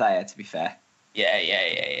decent player, to be fair.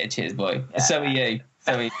 Yeah. Cheers, boy. Yeah. So are you.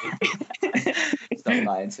 Stop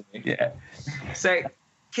lying to me. Yeah. So,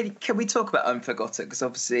 can we talk about Unforgotten? Because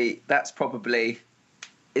obviously that's probably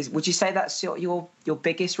would you say that's your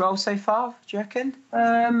biggest role so far? Do you reckon?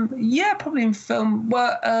 Yeah, probably in film.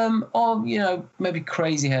 Well, or maybe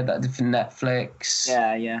CrazyHead that I did for Netflix.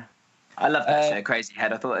 Yeah. I love that show,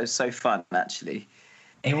 CrazyHead. I thought it was so fun, actually.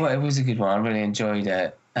 It was a good one. I really enjoyed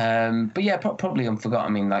it. But yeah, probably Unforgotten. I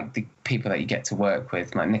mean, like the people that you get to work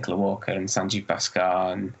with, like Nicola Walker and Sanjeev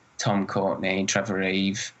Bhaskar and Tom Courtenay and Trevor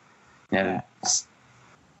Reeve. It's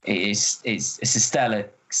a stellar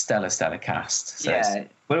cast. So yeah.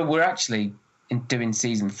 We're actually doing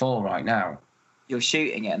season 4 right now. You're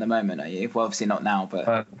shooting it at the moment, are you? Well, obviously not now,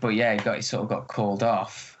 but yeah, it sort of got called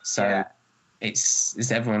off. So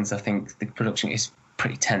it's everyone's. I think the production is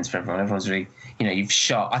pretty tense for everyone. Everyone's really, you've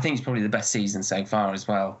shot. I think it's probably the best season so far as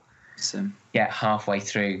well. Awesome. Yeah, halfway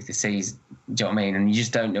through the season. Do you know what I mean? And you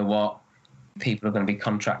just don't know what people are going to be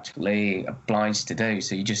contractually obliged to do.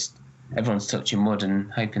 So everyone's touching wood and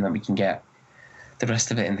hoping that we can get the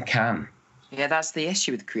rest of it in the can. Yeah, that's the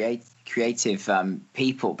issue with creative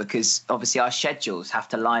people, because obviously our schedules have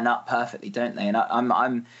to line up perfectly, don't they? And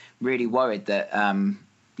I'm really worried that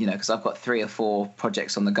because I've got 3 or 4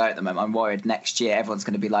 projects on the go at the moment. I'm worried next year everyone's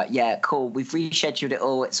going to be like, yeah, cool, we've rescheduled it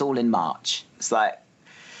all. It's all in March. It's like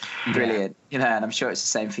brilliant, and I'm sure it's the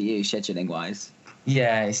same for you scheduling wise.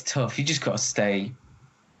 Yeah, it's tough. You just got to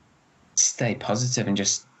stay positive and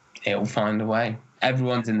just it'll find a way.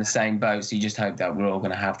 Everyone's in the same boat, so you just hope that we're all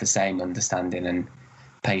going to have the same understanding and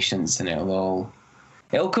patience, and it'll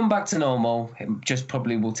come back to normal. It just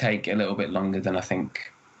probably will take a little bit longer than I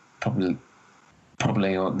think, probably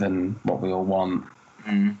than what we all want.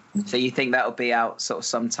 So you think that'll be out sort of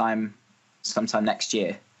sometime next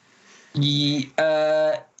year?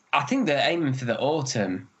 Yeah, I think they're aiming for the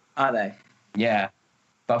autumn. Are they? Yeah.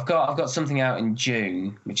 But I've got something out in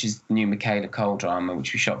June, which is the new Michaela Cole drama,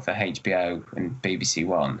 which we shot for HBO and BBC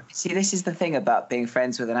One. See, this is the thing about being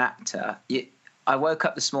friends with an actor. I woke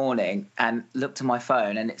up this morning and looked at my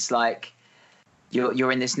phone, and it's like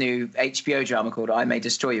you're in this new HBO drama called I May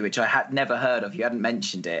Destroy You, which I had never heard of. You hadn't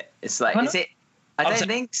mentioned it. It's like, is it? I don't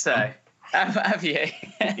think so. Have you?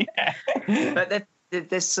 Yeah. But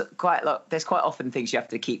there's quite often things you have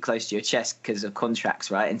to keep close to your chest because of contracts,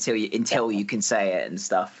 right? Until you can say it and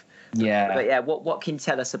stuff. Yeah. But yeah, what can you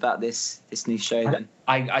tell us about this new show then?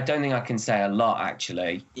 I don't think I can say a lot,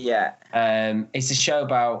 actually. Yeah. It's a show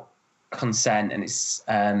about consent, and it's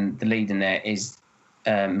the lead in it is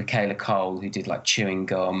Michaela Cole, who did like Chewing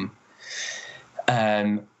Gum,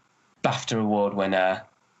 BAFTA award winner,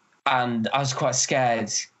 and I was quite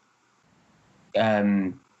scared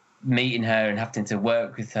meeting her and having to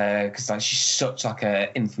work with her because like she's such like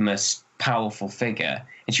a infamous, powerful figure,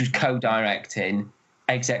 and she was co-directing,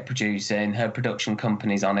 exec producing, her production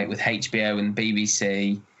company's on it with HBO and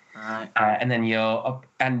BBC. Right. And then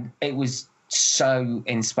and it was so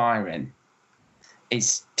inspiring.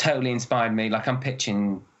 It's totally inspired me. Like I'm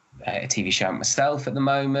pitching a TV show myself at the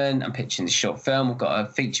moment. I'm pitching this short film. I've got a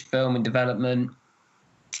feature film in development.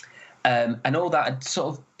 And all that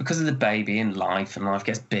sort of because of the baby and life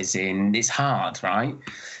gets busy and it's hard, right?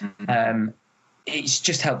 Mm-hmm. It's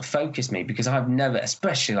just helped focus me because I've never,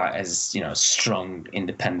 especially like as a strong,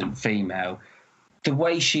 independent female, the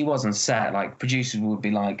way she was on set, like producers would be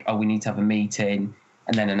like, "Oh, we need to have a meeting,"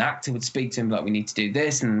 and then an actor would speak to him like, "We need to do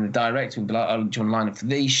this," and the director would be like, "Oh, do you want to line up for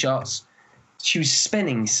these shots?" She was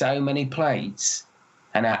spinning so many plates,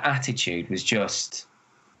 and her attitude was just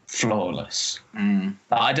flawless.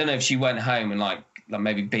 I don't know if she went home and like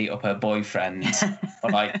maybe beat up her boyfriend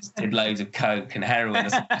or like did loads of coke and heroin or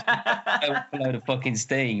something, a load of fucking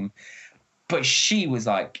steam, but she was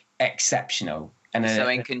like exceptional and so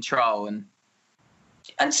in control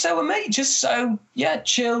and so were me, just so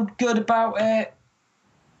chilled, good about it,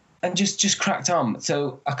 and just cracked on.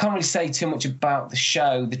 So I can't really say too much about the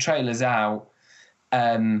show. The trailer's out,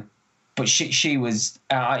 but she was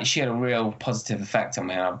she had a real positive effect on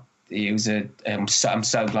me. I'm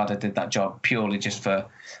so glad I did that job purely just for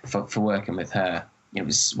working with her. It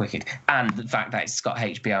was wicked, and the fact that it's got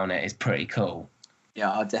HBO on it is pretty cool.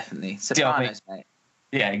 Yeah, I'll definitely. Sopranos, mate.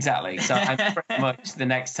 Yeah, exactly. So I'm pretty much the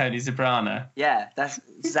next Tony Soprano. Yeah, that's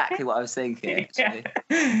exactly what I was thinking. Actually.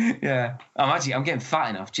 Yeah. I'm getting fat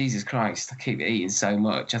enough. Jesus Christ, I keep eating so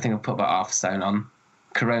much. I think I'll put about half a stone on.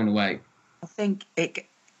 Corona weight. I think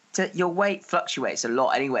your weight fluctuates a lot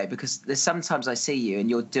anyway, because there's sometimes I see you and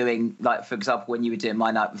you're doing, like, for example, when you were doing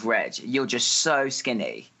My Night with Reg, you're just so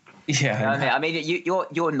skinny. Yeah. You know what I mean,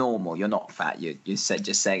 you're normal. You're not fat. You said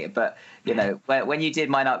just saying it, but you know when you did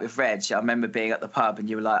My Night with Reg, I remember being at the pub and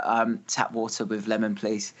you were like, tap water with lemon,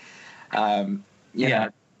 please. You know,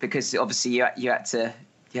 because obviously you had to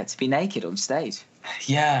be naked on stage.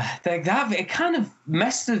 Yeah, it kind of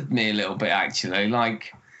messed with me a little bit, actually.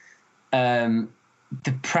 Like,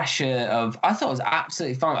 the pressure of, I thought it was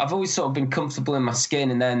absolutely fine. I've always sort of been comfortable in my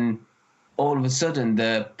skin, and then all of a sudden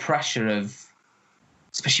the pressure of,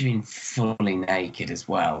 especially being fully naked as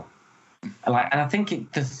well. And I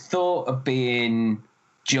think the thought of being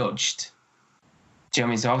judged. Do you know what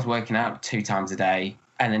I mean? So I was working out 2 times a day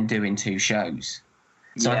and then doing 2 shows.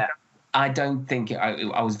 So yeah. I don't think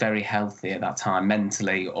I was very healthy at that time,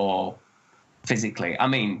 mentally or physically. I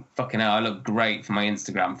mean, fucking hell, I look great for my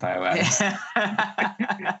Instagram photos.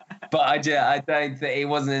 But I don't think it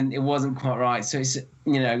wasn't quite right. So it's,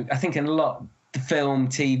 you know, I think the film,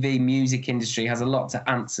 TV, music industry has a lot to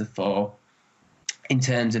answer for in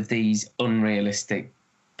terms of these unrealistic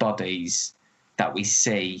bodies that we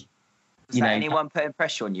see. Was anyone putting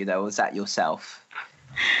pressure on you, though, or was that yourself?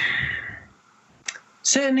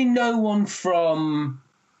 Certainly no one from...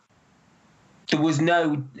 There was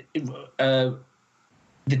no... the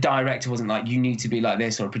director wasn't like, you need to be like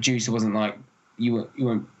this, or a producer wasn't like, you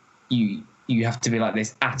have to be like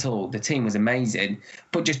this at all. The team was amazing,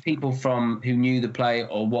 but just people who knew the play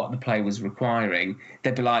or what the play was requiring,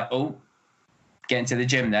 they'd be like, oh, get into the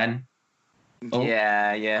gym then. Oh,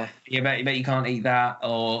 yeah. You bet you can't eat that,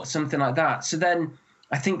 or something like that. So then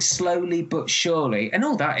I think slowly but surely, and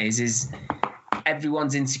all that is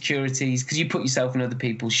everyone's insecurities, because you put yourself in other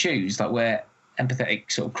people's shoes. Like, we're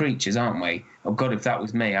empathetic sort of creatures, aren't we? Oh God, if that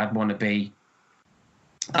was me, I'd want to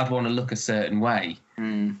look a certain way.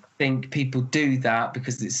 I think people do that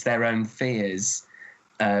because it's their own fears.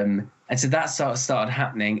 And so that sort of started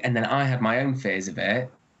happening, and then I had my own fears of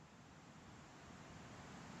it.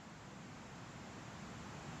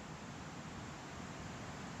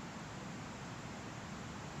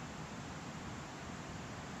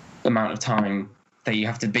 Amount of time that you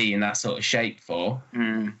have to be in that sort of shape for,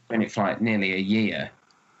 when it's like nearly a year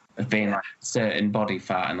of being like a certain body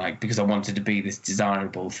fat, and like, because I wanted to be this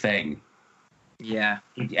desirable thing. Yeah,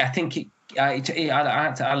 I think I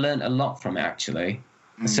learned a lot from it, actually.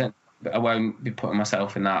 I won't be putting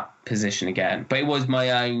myself in that position again, but it was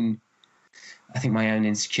my own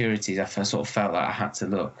insecurities. I sort of felt like I had to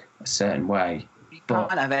look a certain way.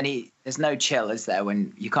 There's no chill, is there,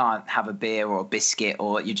 when you can't have a beer or a biscuit,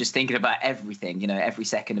 or you're just thinking about everything, you know, every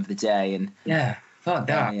second of the day. And fuck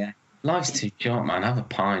that. Yeah. Life's too short, man. Have a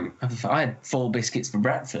pint. I had 4 biscuits for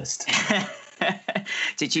breakfast.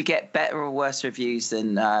 Did you get better or worse reviews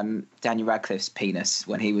than Daniel Radcliffe's penis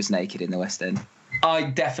when he was naked in the West End? I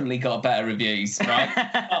definitely got better reviews, right?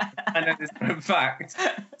 I know this for a fact.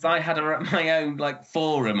 So I had my own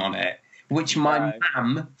forum on it, which my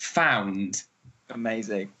mum found.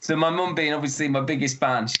 Amazing. So my mum, being obviously my biggest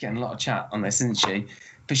fan, she's getting a lot of chat on this, isn't she?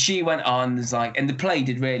 But she went on, and the play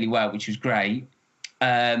did really well, which was great.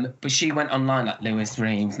 But she went online, like Lewis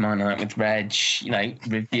Reeves, My Night with Reg, you know,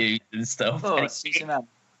 reviews and stuff. Oh,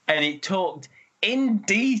 and it talked in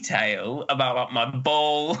detail about my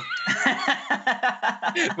ball,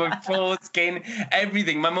 my foreskin,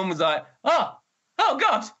 everything. My mum was like, oh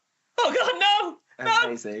God, no.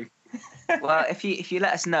 Amazing. Well, if you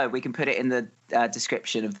let us know, we can put it in the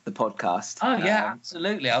description of the podcast. Oh yeah,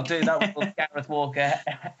 absolutely. I'll do that with Gareth Walker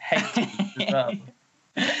as well.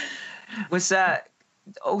 Was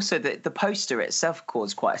also the poster itself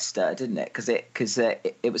caused quite a stir, didn't it? Because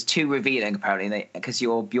it was too revealing, apparently. Because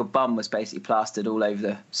your bum was basically plastered all over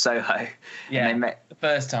the Soho. Yeah, the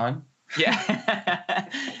first time. Yeah,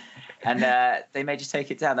 and they made you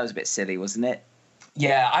take it down. That was a bit silly, wasn't it?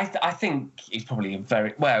 Yeah, I think it's probably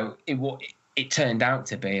it turned out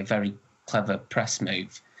to be a very clever press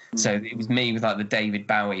move. So it was me with the David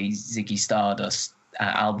Bowie Ziggy Stardust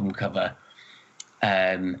album cover,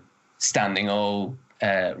 standing all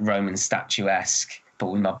Roman statuesque, but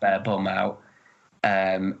with my bare bum out.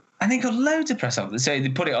 I think got loads of press up. So they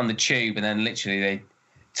put it on the Tube, and then literally they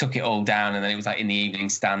took it all down, and then it was in the Evening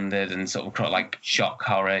Standard and sort of shock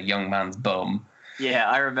horror, young man's bum. Yeah,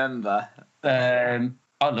 I remember. I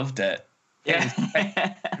loved it. Yeah.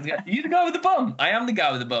 You the guy with the bum? I am the guy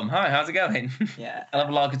with the bum. Hi, how's it going? Yeah. I'll have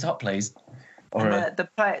a lager top, please. Or the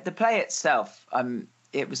play itself,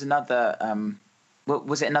 it was another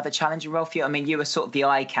was it another challenging role for you? I mean, you were sort of the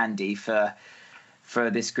eye candy for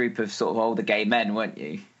this group of sort of older gay men, weren't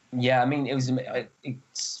you? Yeah, I mean,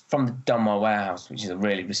 it's from the Dunmore Warehouse, which is a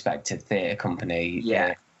really respected theatre company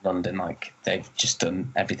London, like they've just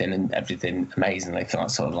done everything amazingly for like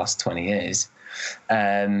sort of the last 20 years.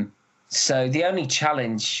 So the only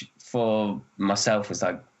challenge for myself was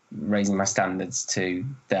like raising my standards to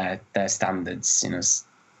their standards. You know,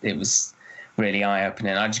 it was really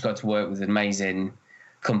eye-opening. I just got to work with an amazing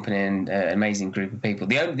company and an amazing group of people.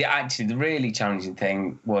 The really challenging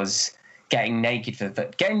thing was getting naked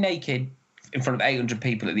getting naked in front of 800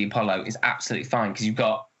 people at the Apollo is absolutely fine because you've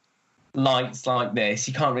got lights like this.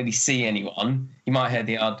 You can't really see anyone. You might hear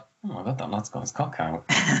the odd, "Oh my God, that lad's got his cock out."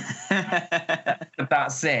 But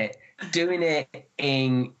that's it. Doing it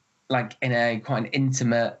in a quite an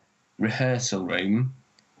intimate rehearsal room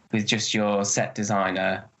with just your set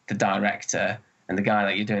designer, the director, and the guy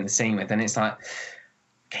that you're doing the scene with, and it's like,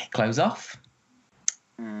 okay, clothes off,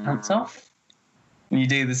 pants off. When you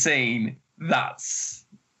do the scene, that's,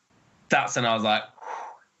 and I was like,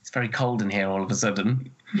 it's very cold in here all of a sudden.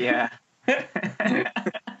 Yeah.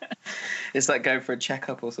 It's like going for a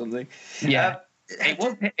checkup or something. Yeah.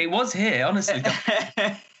 It was here, honestly.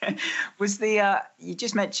 Was you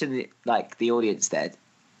just mentioned the audience there?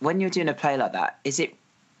 When you're doing a play like that,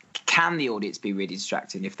 can the audience be really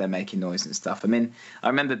distracting if they're making noise and stuff? I mean, I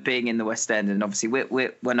remember being in the West End, and obviously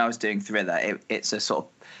when I was doing Thriller, it's a sort of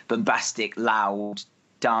bombastic, loud,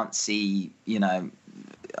 dancey, you know,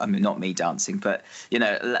 I mean, not me dancing, but, you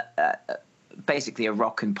know, basically a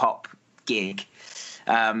rock and pop gig.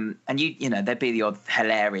 And you know, there'd be the odd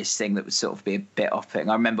hilarious thing that would sort of be a bit off-putting.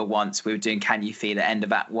 I remember once we were doing Can You Feel It, end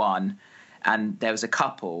of Act 1, and there was a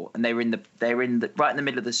couple, and they were in the right in the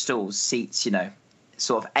middle of the stalls, seats, you know,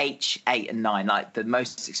 sort of H, 8 and 9, like the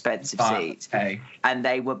most expensive seats. Okay. And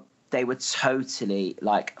they were totally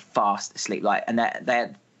like fast asleep, like, and they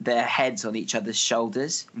had their heads on each other's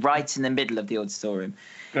shoulders, right in the middle of the auditorium.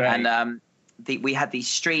 Great. And we had these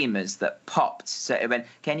streamers that popped, so it went,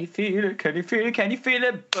 "Can you feel it? Can you feel it? Can you feel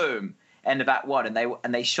it?" Boom, end of Act 1,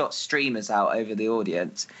 and they shot streamers out over the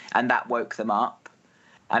audience, and that woke them up,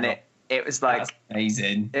 and it was like, that's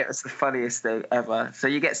amazing. It was the funniest thing ever. So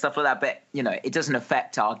you get stuff like that, but you know, it doesn't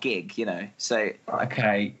affect our gig, you know. So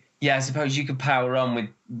okay, yeah, I suppose you could power on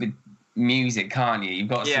with music, can't you? You've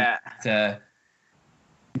got to.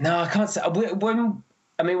 No, I can't say when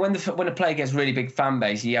a play gets really big fan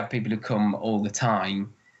base, you have people who come all the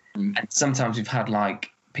time, and sometimes we've had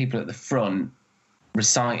like people at the front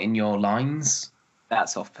reciting your lines.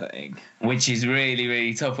 That's off-putting. Which is really,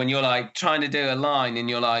 really tough when you're like trying to do a line and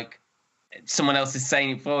you're like, someone else is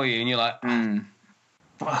saying it for you, and you're like,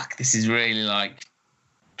 fuck, this is really like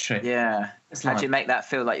tricky. Yeah. How do you make that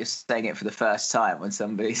feel like you're saying it for the first time when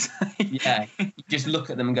somebody's yeah, you just look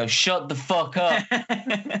at them and go, "Shut the fuck up."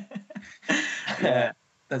 Yeah,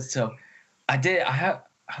 that's tough. I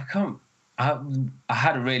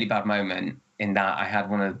had a really bad moment in that I had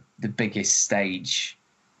one of the biggest stage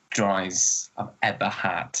dries I've ever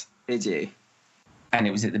had. Did you? And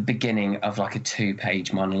it was at the beginning of like a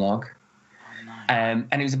 2-page monologue. Oh, no.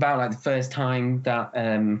 And it was about like the first time that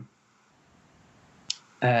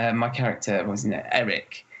my character, wasn't it,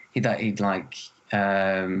 Eric, he'd like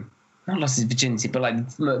not lost his virginity, but like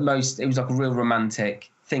it was like a real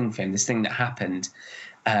romantic thing for him, this thing that happened.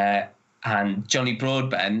 And Johnny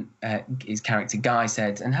Broadbent, his character Guy,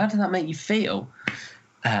 said, "And how did that make you feel?"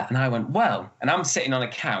 And I went, "Well," and I'm sitting on a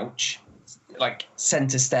couch, like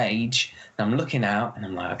centre stage, and I'm looking out, and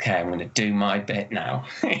I'm like, "Okay, I'm going to do my bit now."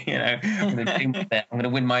 You know, I'm going to do my bit. I'm going to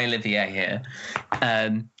win my Olivier here.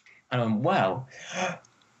 And I went, "Well,"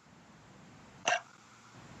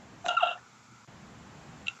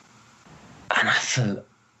 and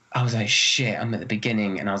I was like, "Shit!" I'm at the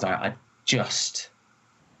beginning, and I was like, I just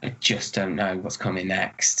don't know what's coming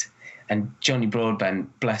next. And Johnny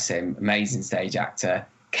Broadbent, bless him, amazing stage actor,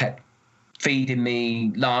 kept feeding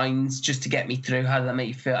me lines just to get me through. How did that make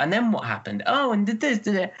you feel? And then what happened? Oh, and did this,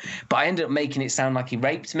 did it? But I ended up making it sound like he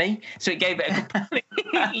raped me. So it gave it a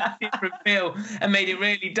completely different feel and made it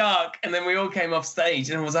really dark. And then we all came off stage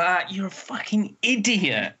and was like, "You're a fucking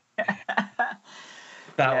idiot."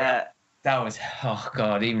 That was, oh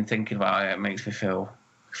God, even thinking about it makes me feel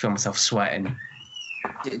myself sweating.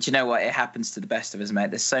 Do you know what? It happens to the best of us, mate.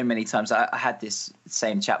 There's so many times. I had this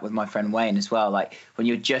same chat with my friend Wayne as well. Like when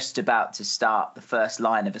you're just about to start the first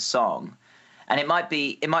line of a song, and it might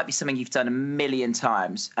be something you've done a million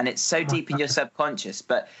times, and it's so deep in your subconscious.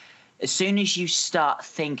 But as soon as you start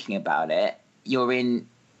thinking about it, you're in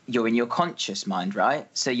your conscious mind, right?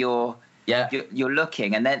 So you're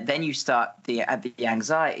looking, and then you start the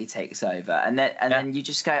anxiety takes over, and then you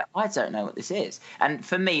just go, I don't know what this is. And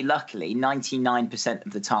for me, luckily, 99%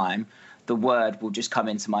 of the time, the word will just come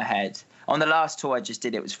into my head. On the last tour I just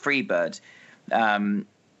did, it was Freebird,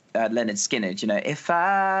 Leonard Skinner. Do you know, if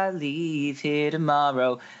I leave here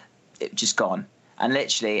tomorrow, it just gone. And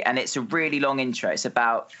literally, and it's a really long intro. It's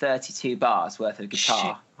about 32 bars worth of guitar.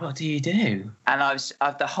 Shit, what do you do? And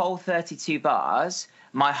of the whole 32 bars,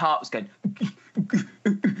 my heart was going,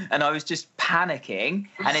 and I was just panicking.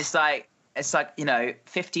 And it's like,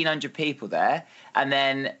 1,500 people there. And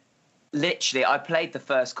then literally I played the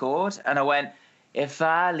first chord and I went,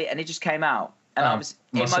 and it just came out. And I was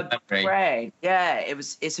in my brain. Yeah,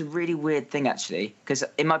 it's a really weird thing, actually, because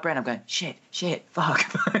in my brain I'm going, shit, fuck.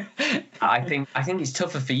 I think it's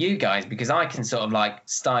tougher for you guys because I can sort of like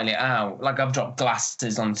style it out. Like I've dropped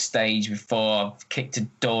glasses on stage before. I've kicked a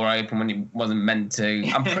door open when it wasn't meant to.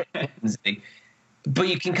 I'm pretty clumsy. But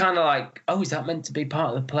you can kind of like, oh, is that meant to be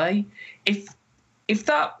part of the play? If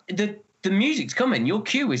the music's coming, your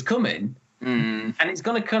cue is coming. And it's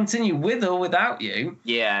going to continue with or without you.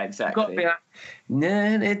 Yeah, exactly. You've got to be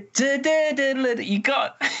like, you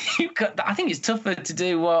got. I think it's tougher to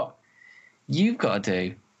do what you've got to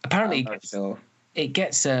do. Apparently, it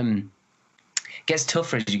gets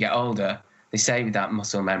tougher as you get older. They say with that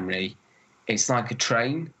muscle memory, it's like a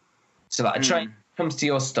train. So like a train comes to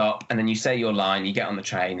your stop, and then you say your line, you get on the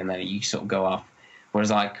train, and then you sort of go off. Whereas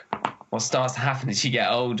like what starts to happen as you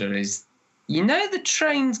get older is, you know, the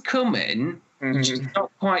train's coming, you're just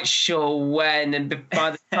not quite sure when, and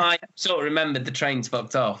by the time you sort of remembered the train's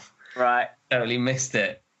fucked off. Right. Totally missed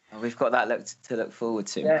it. Oh, we've got that to look forward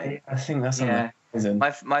to. Yeah, I think that's amazing.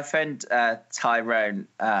 My friend Tyrone,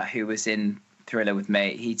 who was in Thriller with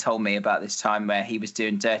me, he told me about this time where he was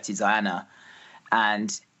doing Dirty Diana,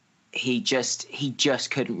 and he just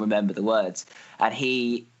couldn't remember the words. And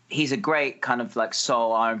he's a great kind of like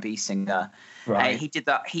soul R&B singer. Right. And he did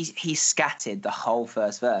that. He scattered the whole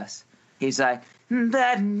first verse. He was like, still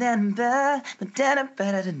doesn't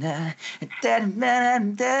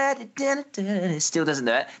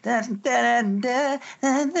do it.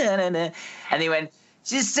 And he went,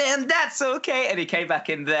 she's saying that's okay. And he came back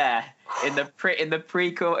in there in the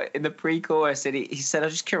pre-chorus, and he said, I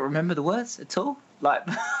just can't remember the words at all. Like,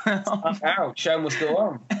 out. Show must go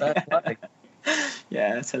on.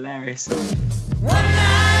 Yeah, it's hilarious.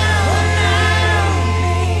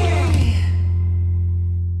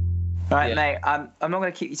 Right, mate, I'm not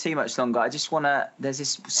going to keep you too much longer. I just want to... There's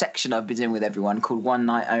this section I've been doing with everyone called One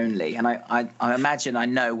Night Only, and I imagine I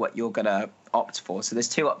know what you're going to opt for. So there's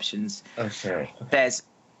two options. Oh, sure.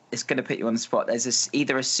 It's going to put you on the spot. There's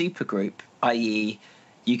either a super group, i.e.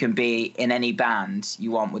 you can be in any band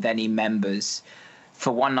you want with any members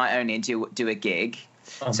for one night only and do a gig.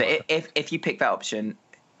 Oh, so if you pick that option,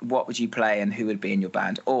 what would you play and who would be in your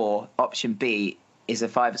band? Or option B is a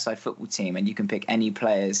five-a-side football team and you can pick any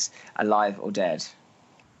players alive or dead.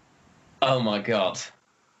 Oh my God.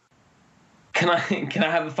 Can I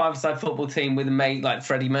have a five-a-side football team with a mate like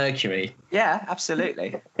Freddie Mercury? Yeah,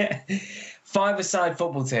 absolutely. Five-a-side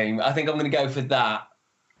football team. I think I'm going to go for that.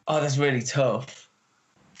 Oh, that's really tough.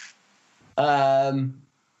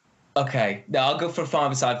 Okay. No, I'll go for a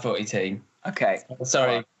five-a-side footy team. Okay.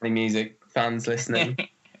 Sorry, any music fans listening.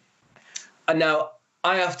 And now,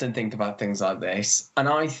 I often think about things like this, and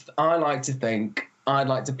I like to think I'd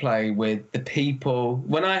like to play with the people.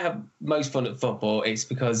 When I have most fun at football, it's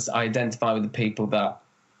because I identify with the people that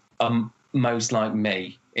are most like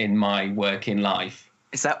me in my working life.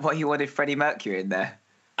 Is that why you wanted Freddie Mercury in there?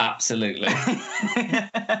 Absolutely. You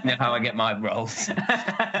know how I get my roles.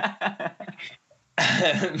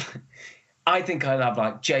 I think I'd have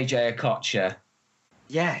like JJ Okocha.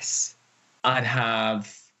 Yes. I'd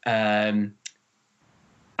have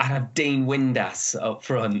Dean Windass up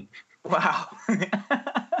front. Wow.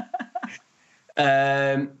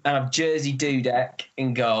 I'd have Jersey Dudek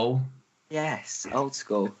in goal. Yes, old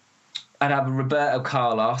school. I'd have Roberto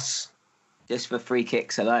Carlos. Just for free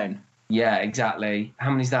kicks alone. Yeah, exactly. How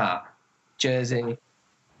many's that? Jersey.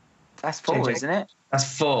 That's four, JJ. Isn't it?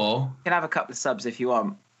 That's four. You can have a couple of subs if you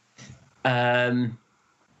want. No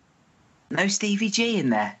Stevie G in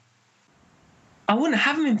there. I wouldn't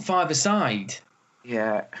have him in five-a-side.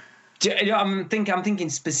 Yeah. I'm thinking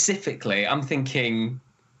specifically. I'm thinking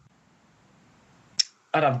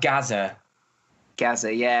I'd have Gaza.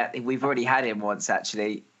 Gaza, yeah. We've already had him once,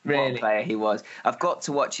 actually. Really? What a player he was. I've got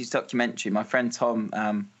to watch his documentary. My friend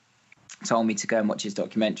Tom told me to go and watch his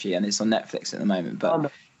documentary, and it's on Netflix at the moment. But oh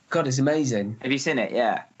my God, it's amazing. Have you seen it?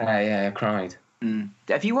 Yeah. Yeah, I cried.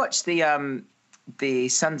 Have you watched the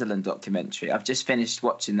Sunderland documentary? I've just finished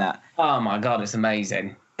watching that. Oh my God, it's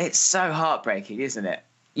amazing. It's so heartbreaking, isn't it?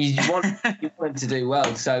 You want him to do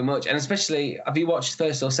well so much, and especially, have you watched the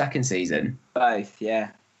first or second season? Both, yeah.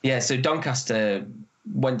 Yeah, so Doncaster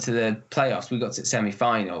went to the playoffs. We got to the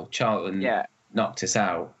semi-final. Charlton knocked us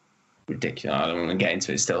out. ridiculous. I don't want to get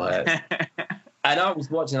into it. It still hurts. And I was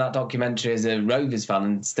watching that documentary as a Rovers fan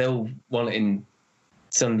and still wanting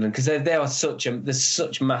Sunderland, because there's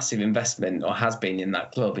such massive investment, or has been, in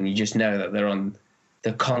that club, and you just know that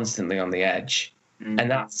they're constantly on the edge.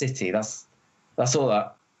 And that city, that's all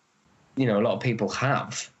that, you know, a lot of people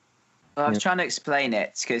have. Well, I was trying to explain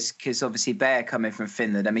it because obviously Bear coming from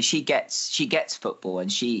Finland, I mean, she gets football,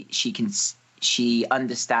 and she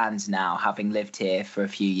understands now, having lived here for a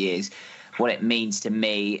few years, what it means to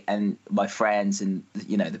me and my friends and,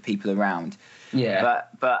 you know, the people around. Yeah.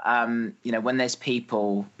 But you know, when there's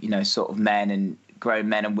people, you know, sort of grown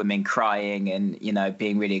men and women crying and, you know,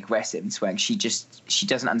 being really aggressive and swearing, she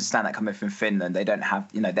doesn't understand that coming from Finland. They don't have,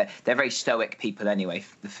 you know, they're very stoic people anyway,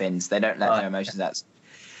 the Finns. They don't let their emotions out.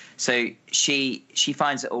 So she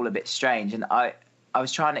finds it all a bit strange, and I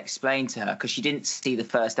was trying to explain to her, because she didn't see the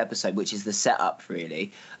first episode, which is the setup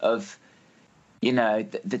really of, you know,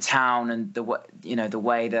 the town and the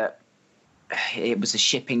way that it was a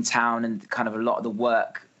shipping town, and kind of a lot of the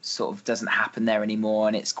work sort of doesn't happen there anymore,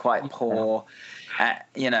 and it's quite poor,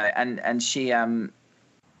 you know, and she you know,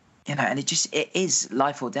 and it is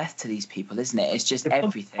life or death to these people, isn't it? It's just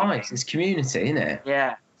everything. It's community, isn't it?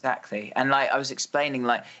 Yeah. Exactly. And like I was explaining,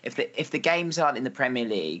 like if the games aren't in the Premier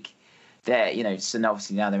League, they're, you know, so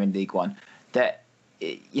obviously now they're in League One, that,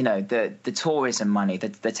 you know, the tourism money,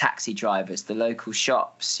 the taxi drivers, the local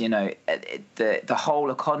shops, you know, the whole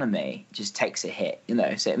economy just takes a hit, you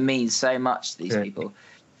know, so it means so much to these people,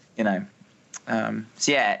 you know.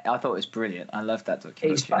 So yeah, I thought it was brilliant. I love that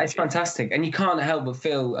documentary. It's fantastic, and you can't help but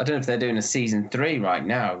feel, I don't know if they're doing a season 3 right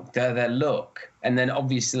now, their look, and then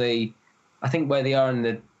obviously I think where they are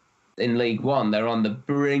in League One, they're on the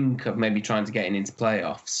brink of maybe trying to get into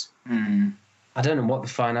playoffs. I don't know what the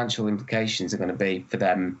financial implications are going to be for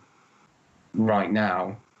them right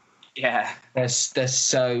now. Yeah. They're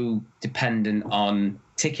so dependent on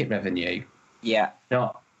ticket revenue. Yeah.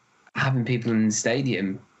 Not having people in the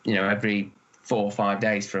stadium, you know, every 4 or 5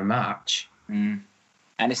 days for a match. And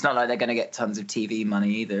it's not like they're going to get tons of TV money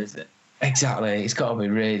either, is it? Exactly. It's got to be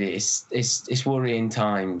really. It's worrying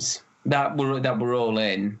times. That we're all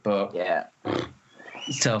in, but yeah,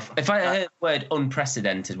 it's tough. If I heard the word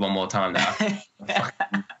unprecedented one more time now,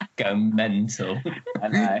 I'd go mental. I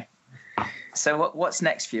know. So what's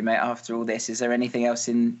next for you, mate, after all this? Is there anything else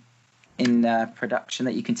in production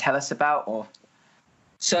that you can tell us about? Or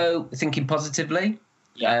so thinking positively,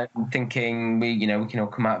 thinking we can all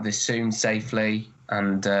come out of this soon safely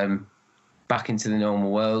and back into the normal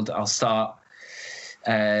world. I'll start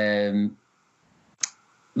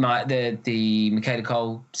the Michaela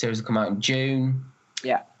Cole series will come out in June.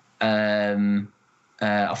 Yeah.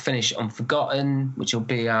 I'll finish Unforgotten, which will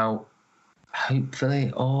be out hopefully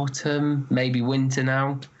autumn, maybe winter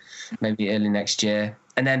now, maybe early next year.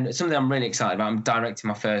 And then something I'm really excited about, I'm directing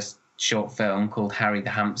my first short film called Harry the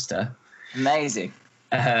Hamster. Amazing.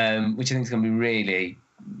 Which I think is going to be really,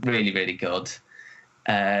 really, really good.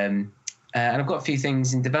 And I've got a few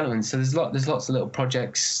things in development, so there's lots of little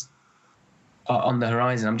projects on the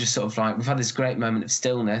horizon. I'm just sort of like, we've had this great moment of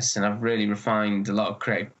stillness, and I've really refined a lot of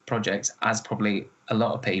creative projects, as probably a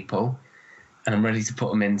lot of people, and I'm ready to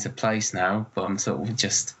put them into place now. But I'm sort of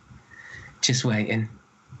just waiting,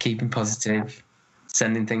 keeping positive,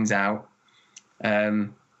 sending things out. So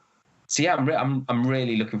yeah, I'm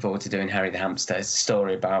really looking forward to doing Harry the Hamster. It's a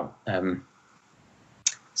story about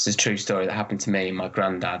it's a true story that happened to me and my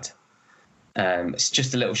granddad. It's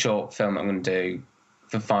just a little short film I'm going to do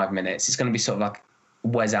for 5 minutes. It's going to be sort of like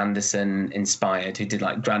Wes Anderson inspired, who did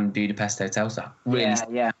like Grand Budapest Hotel. So really,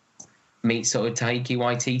 meet sort of Taika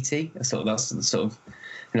Waititi. That's the sort of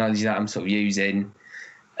analogy that I'm sort of using.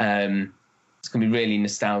 It's going to be really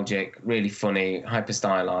nostalgic, really funny, hyper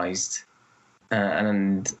stylized,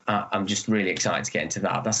 and I'm just really excited to get into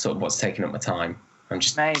that. That's sort of what's taking up my time. I'm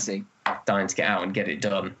just amazing, dying to get out and get it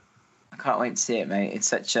done. I can't wait to see it, mate. It's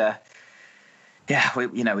such a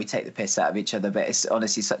we take the piss out of each other, but it's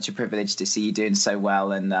honestly such a privilege to see you doing so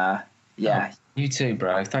well. And you too,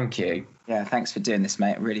 bro. Thank you. Yeah, thanks for doing this,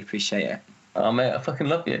 mate. I really appreciate it. Oh, mate, I fucking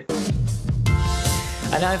love you.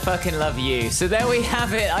 And I fucking love you. So there we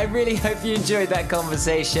have it. I really hope you enjoyed that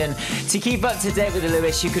conversation. To keep up to date with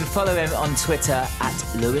Lewis, you can follow him on Twitter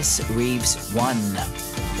at Lewis Reeves 1.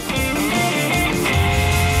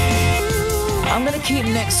 I'm going to keep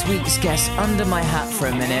next week's guest under my hat for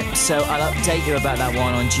a minute, so I'll update you about that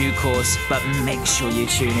one on due course, but make sure you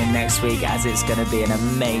tune in next week, as it's going to be an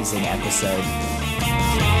amazing episode.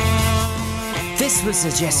 This was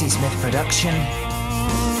a Jesse Smith production.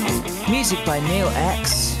 Music by Neil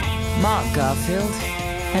X, Mark Garfield,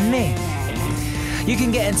 and me. You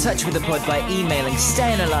can get in touch with the pod by emailing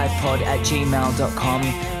stayinalivepod@gmail.com.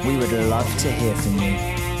 We would love to hear from you.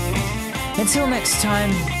 Until next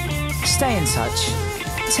time, stay in touch,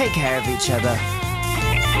 take care of each other,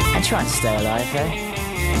 and try and stay alive,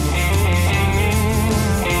 eh?